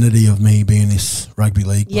identity of me being this rugby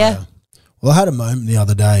league player. Yeah. Well, I had a moment the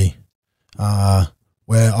other day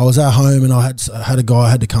where I was at home and I had a guy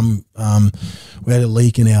had to come. We had a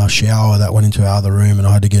leak in our shower that went into our other room, and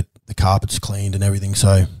I had to get the carpets cleaned and everything.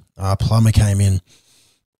 So a plumber came in.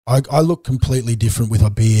 I look completely different with a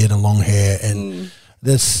beard and long hair, and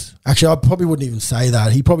actually, I probably wouldn't even say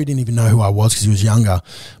that. He probably didn't even know who I was because he was younger.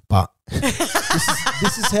 But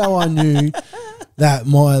this is how I knew that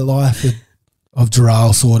my life of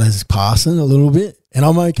Gerald sort of is passing a little bit, and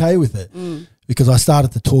I'm okay with it because I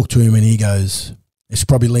started to talk to him, and he goes, this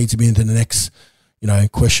probably leads me into the next,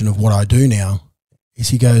 question of what I do now.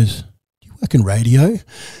 He goes, do you work in radio?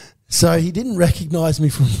 So he didn't recognise me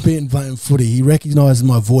from being playing footy. He recognised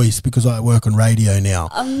my voice because I work on radio now.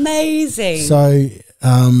 Amazing. So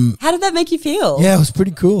how did that make you feel? Yeah, it was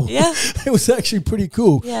pretty cool. Yeah. It was actually pretty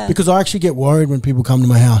cool because I actually get worried when people come to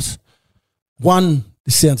my house. One,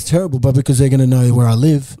 this sounds terrible, but because they're going to know where I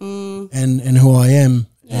live and who I am.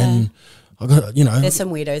 Yeah. And I got, there's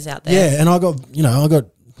some weirdos out there. Yeah, and I got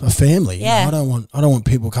a family. Yeah. I don't want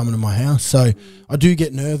people coming to my house. So I do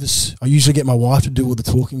get nervous. I usually get my wife to do all the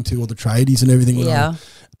talking to all the tradies and everything.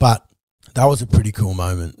 But that was a pretty cool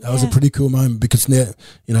moment. That was a pretty cool moment because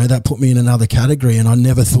that put me in another category, and I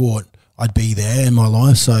never thought I'd be there in my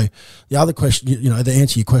life. So the other question, the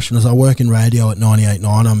answer to your question is I work in radio at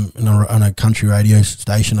 98.9. I'm on a country radio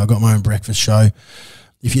station. I got my own breakfast show.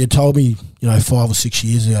 If you had told me, 5 or 6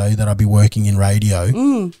 years ago that I'd be working in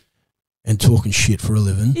radio and talking shit for a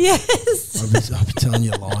living. Yes. I'll be telling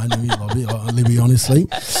you a lie, Libby, honestly.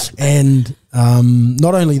 And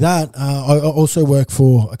not only that, I also work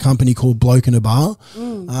for a company called Bloke in a Bar.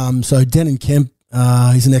 So Denon Kemp,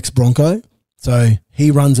 he's an ex-Bronco. So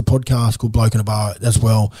he runs a podcast called Bloke in a Bar as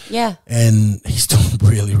well. Yeah. And he's doing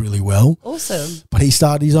really, really well. Awesome. But he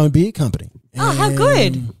started his own beer company. Oh, how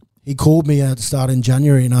good. He called me at the start in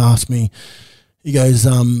January and asked me, he goes, do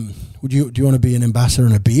you want to be an ambassador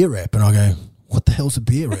and a beer rep? And I go, what the hell's a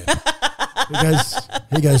beer rep?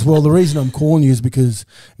 He goes, well, the reason I'm calling you is because,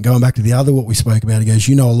 going back to what we spoke about, he goes,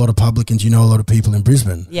 you know a lot of publicans, you know a lot of people in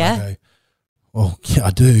Brisbane. Yeah. I go, well, yeah,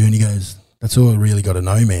 I do. And he goes, that's all I really got to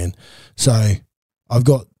know, man. So I've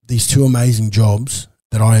got these two amazing jobs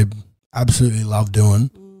that I absolutely love doing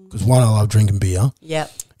because one, I love drinking beer.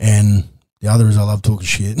 Yep. And the other is I love talking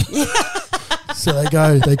shit. So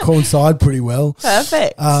they coincide pretty well.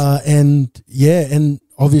 Perfect. And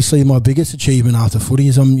obviously my biggest achievement after footy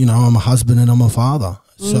is I'm a husband and I'm a father.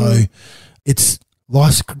 So it's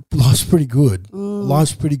life's pretty good.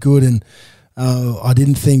 Life's pretty good, and I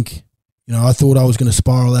didn't think, I thought I was going to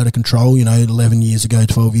spiral out of control, 11 years ago,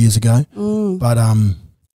 12 years ago. But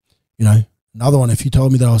another one, if you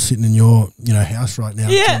told me that I was sitting in your house right now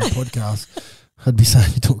doing a podcast, I'd be saying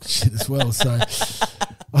you're talking shit as well. So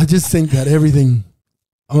I just think that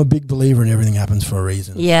I'm a big believer in everything happens for a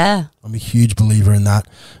reason. Yeah. I'm a huge believer in that.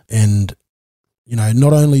 And,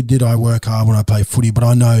 not only did I work hard when I play footy, but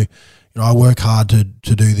I know, I work hard to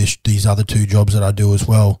do these other two jobs that I do as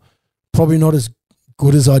well. Probably not as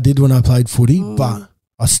good as I did when I played footy, but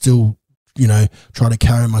I still, try to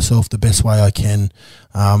carry myself the best way I can,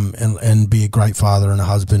 and be a great father and a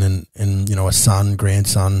husband and a son,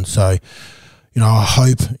 grandson. So, I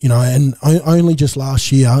hope, and only just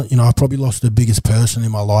last year, I probably lost the biggest person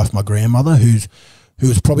in my life, my grandmother, who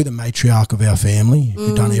was probably the matriarch of our family,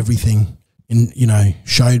 who done everything and,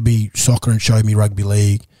 showed me soccer and showed me rugby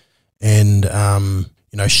league. And,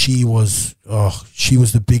 she was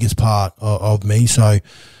the biggest part of me. So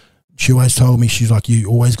she always told me, she's like, you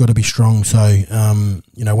always got to be strong. So,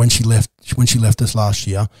 when she left us last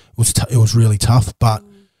year, it was really tough, but,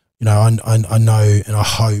 I know and I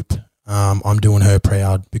hope, I'm doing her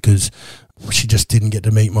proud because she just didn't get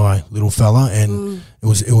to meet my little fella, and it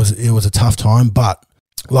was a tough time. But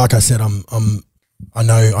like I said, I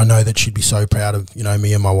know that she'd be so proud of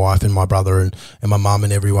me and my wife and my brother and my mum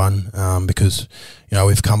and everyone, because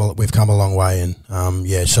we've come a long way, and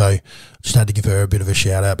so just had to give her a bit of a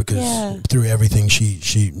shout out because through everything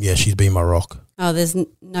she's been my rock. Oh, there's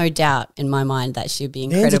no doubt in my mind that she'd be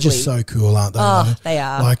incredibly. Hands are just so cool, aren't they? Oh, they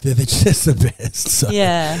are. Like they're just the best. So,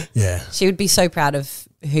 yeah. She would be so proud of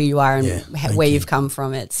who you are and where you've come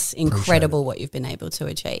from. It's incredible what you've been able to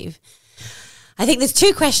achieve. I think there's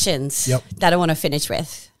two questions that I want to finish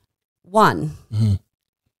with. One,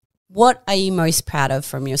 what are you most proud of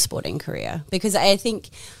from your sporting career? Because I think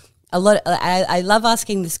I love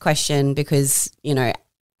asking this question because,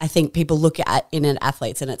 I think people look at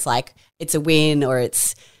athletes and it's like it's a win or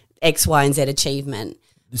it's X, Y, and Z achievement.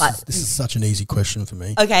 This is such an easy question for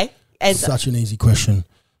me. Okay. Such an easy question.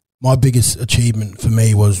 My biggest achievement for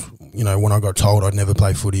me was, when I got told I'd never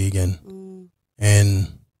play footy again. And,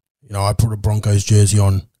 I put a Broncos jersey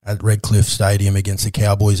on at Redcliffe Stadium against the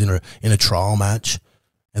Cowboys in a trial match,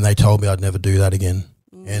 and they told me I'd never do that again.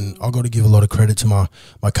 And I got to give a lot of credit to my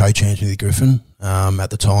coach, Anthony Griffin, at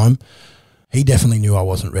the time. He definitely knew I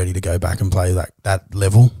wasn't ready to go back and play that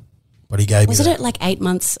level, but he gave me. Wasn't it like 8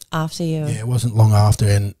 months after you? Yeah, it wasn't long after,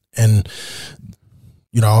 and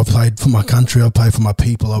I played for my country, I played for my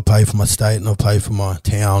people, I played for my state, and I played for my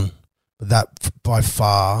town. But that by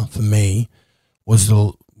far for me was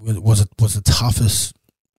the toughest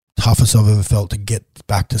I've ever felt to get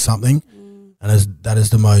back to something, and that is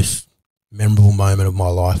the most memorable moment of my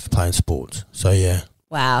life playing sports. So yeah.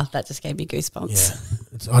 Wow, that just gave me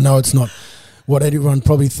goosebumps. Yeah, I know it's not what everyone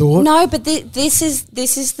probably thought. No, but this is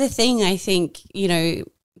the thing. I think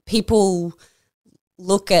people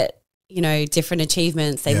look at different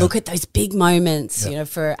achievements. They look at those big moments.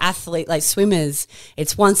 For athletes like swimmers,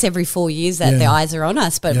 it's once every 4 years that the eyes are on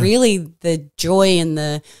us. But really, the joy and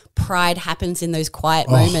the pride happens in those quiet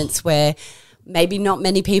moments where maybe not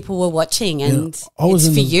many people were watching, and it's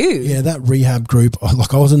for you. Yeah, that rehab group.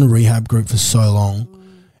 I was in a rehab group for so long,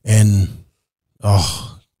 and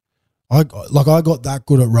I got that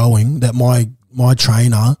good at rowing that my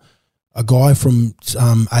trainer, a guy from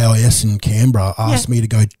AIS in Canberra, asked me to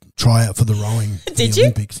go try out for the rowing for the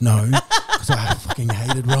Olympics. No, because I fucking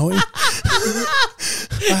hated rowing.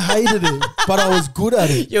 I hated it, but I was good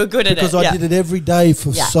at it. You were good at it because I did it every day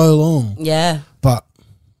for so long. Yeah, but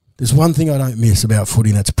there's one thing I don't miss about footy,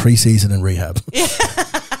 and that's pre-season and rehab.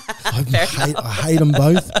 I hate them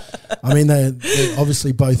both. I mean, they're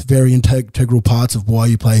obviously both very integral parts of why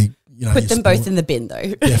you play. Put them both in the bin,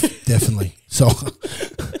 though. Definitely. So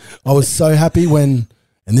I was so happy when,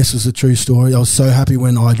 and this was a true story, I was so happy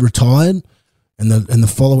when I retired, and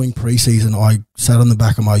the following pre-season I sat on the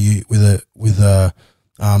back of my ute with a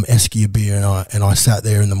Eskia beer, and I sat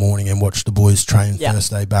there in the morning and watched the boys train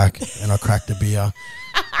first day back, and I cracked a beer,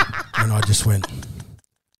 and I just went,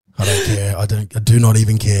 I don't care. I do not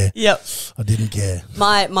even care. Yep. I didn't care.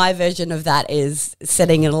 My version of that is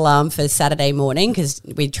setting an alarm for Saturday morning because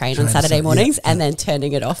we train on Saturday mornings and then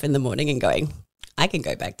turning it off in the morning and going, I can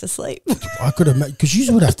go back to sleep. I could have made, because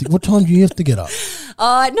you would have to, what time do you have to get up?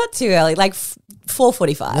 Not too early, like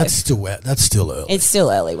 4:45. That's still early. It's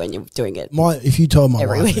still early when you're doing it. If you told my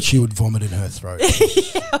Every wife week. that she would vomit in her throat.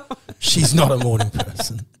 She's not a morning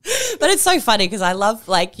person. But it's so funny because I love,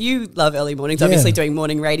 like, you love early mornings, obviously doing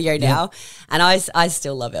morning radio now, and I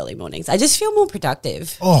still love early mornings. I just feel more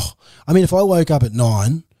productive. Oh, I mean, if I woke up at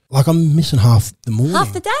 9, like I'm missing half the morning.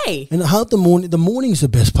 Half the day. And half the morning's the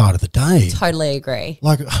best part of the day. Totally agree.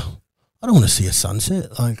 Like, I don't want to see a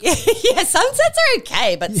sunset. Like, Yeah, sunsets are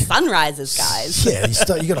okay, but sunrises, guys. yeah,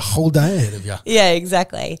 you got a whole day ahead of you. Yeah,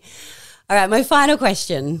 exactly. All right, my final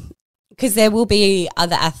question, because there will be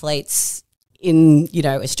other athletes in,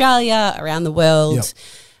 Australia, around the world,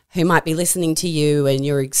 who might be listening to you and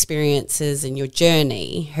your experiences and your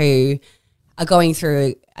journey, who are going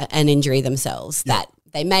through an injury themselves that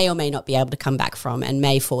they may or may not be able to come back from and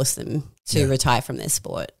may force them to retire from their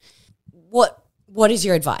sport. What is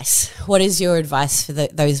your advice? What is your advice for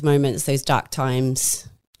those moments, those dark times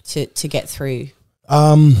to get through?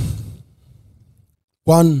 One,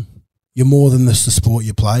 you're more than just the sport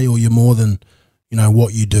you play, or you're more than,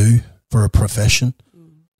 what you do for a profession.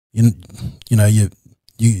 You're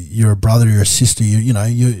a brother, you're a sister,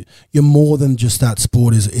 you're more than just that.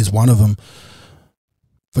 Sport is one of them.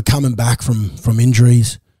 For coming back from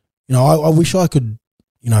injuries, I wish I could,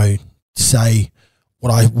 say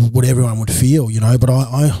what everyone would feel, but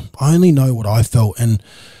I only know what I felt, and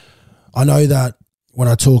I know that when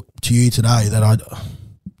I talk to you today, that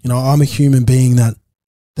I'm a human being that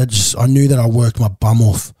just, I knew that I worked my bum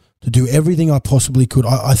off to do everything I possibly could.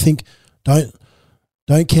 I think don't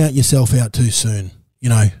count yourself out too soon.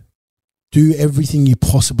 Do everything you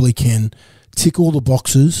possibly can, tick all the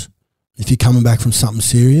boxes if you're coming back from something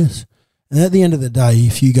serious. And at the end of the day,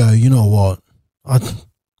 if you go, you know what,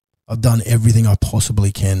 I've done everything I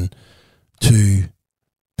possibly can to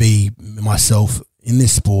be myself in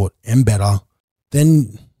this sport and better,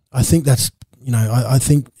 then I think that's, I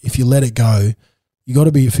think if you let it go, you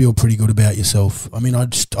got to feel pretty good about yourself. I mean, I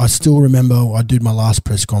still remember I did my last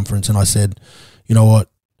press conference and I said, you know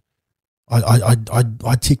what, I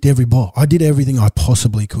ticked every box. I did everything I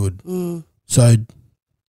possibly could. So,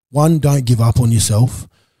 one, don't give up on yourself.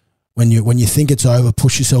 When you think it's over,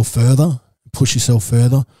 push yourself further.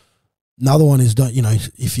 Another one is,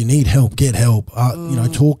 if you need help, get help.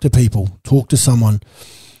 Talk to people, talk to someone.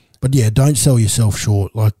 But yeah, don't sell yourself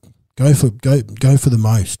short. Like, go for the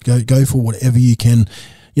most. Go for whatever you can.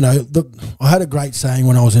 I had a great saying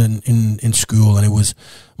when I was in school, and it was,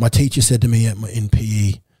 my teacher said to me in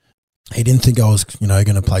PE, he didn't think I was, going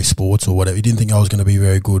to play sports or whatever. He didn't think I was going to be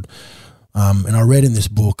very good. And I read in this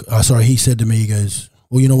book, he said to me, he goes,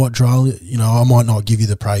 well, you know what, Drell, I might not give you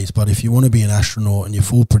the praise, but if you want to be an astronaut and you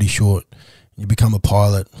fall pretty short and you become a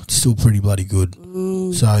pilot, it's still pretty bloody good.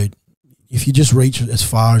 So if you just reach as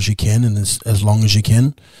far as you can and as long as you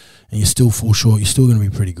can and you still fall short, you're still going to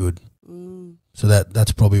be pretty good. So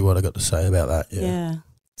that's probably what I got to say about that. Yeah.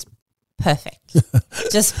 It's perfect.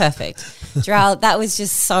 Just perfect. Drell, that was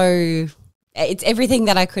just so... It's everything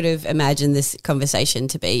that I could have imagined this conversation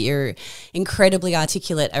to be. You're incredibly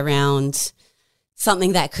articulate around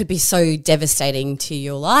something that could be so devastating to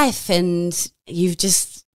your life, and you've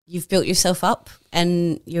built yourself up,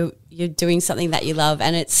 and you're doing something that you love,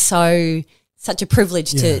 and it's such a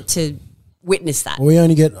privilege to witness that. Well, we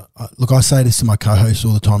only get look. I say this to my co-host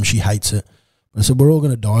all the time. She hates it. I said we're all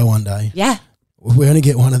going to die one day. Yeah, we only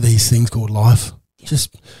get one of these things called life. Yeah.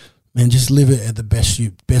 Just live it at the best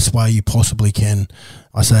way you possibly can.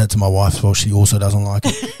 I say it to my wife as well. She also doesn't like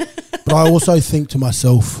it. But I also think to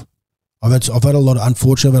myself, I've had a lot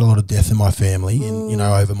of death in my family, and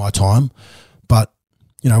over my time. But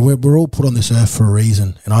we're all put on this earth for a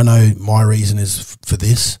reason, and I know my reason is for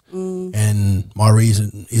this, and my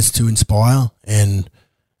reason is to inspire. And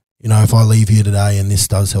if I leave here today and this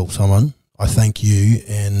does help someone, I thank you,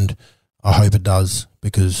 and I hope it does,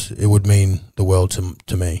 because it would mean the world to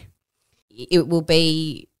me. It will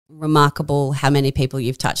be remarkable how many people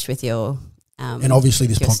you've touched with your and obviously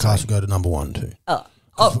this podcast story will go to number 1 too.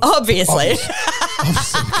 Obviously. You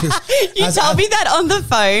told me that on the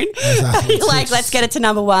phone. Exactly. You're like, let's get it to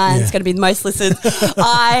number 1. Yeah. It's going to be the most listened.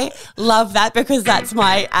 I love that, because that's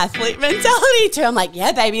my athlete mentality too. I'm like,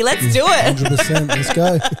 yeah, baby, let's do it. 100%. Let's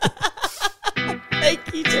go.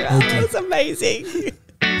 Thank you, Drell. That was amazing.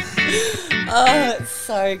 Oh, it's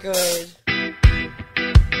so good.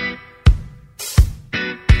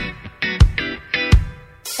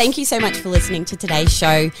 thank you so much for listening to today's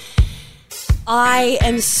show. I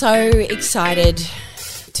am so excited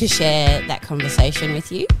to share that conversation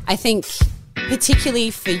with you. I think particularly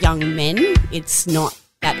for young men, it's not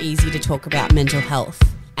that easy to talk about mental health,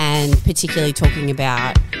 and particularly talking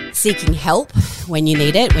about seeking help when you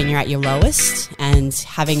need it, when you're at your lowest, and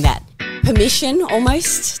having that permission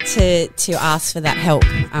almost to ask for that help.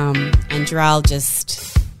 And Jharal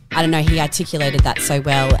just, I don't know, he articulated that so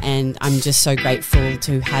well, and I'm just so grateful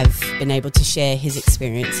to have been able to share his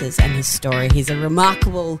experiences and his story. He's a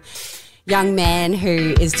remarkable young man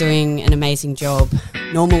who is doing an amazing job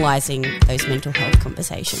normalising those mental health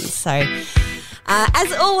conversations. So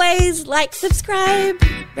as always, like, subscribe,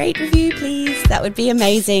 rate, review, please. That would be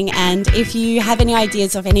amazing. And if you have any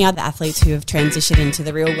ideas of any other athletes who have transitioned into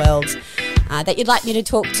the real world that you'd like me to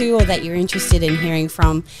talk to, or that you're interested in hearing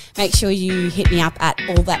from, make sure you hit me up at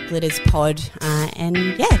All That Glitters Pod, and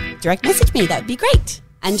direct message me. That would be great.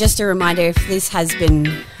 And just a reminder, if this has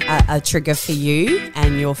been a trigger for you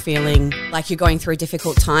and you're feeling like you're going through a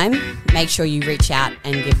difficult time, make sure you reach out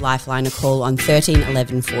and give Lifeline a call on 13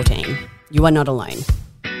 11 14. You are not alone.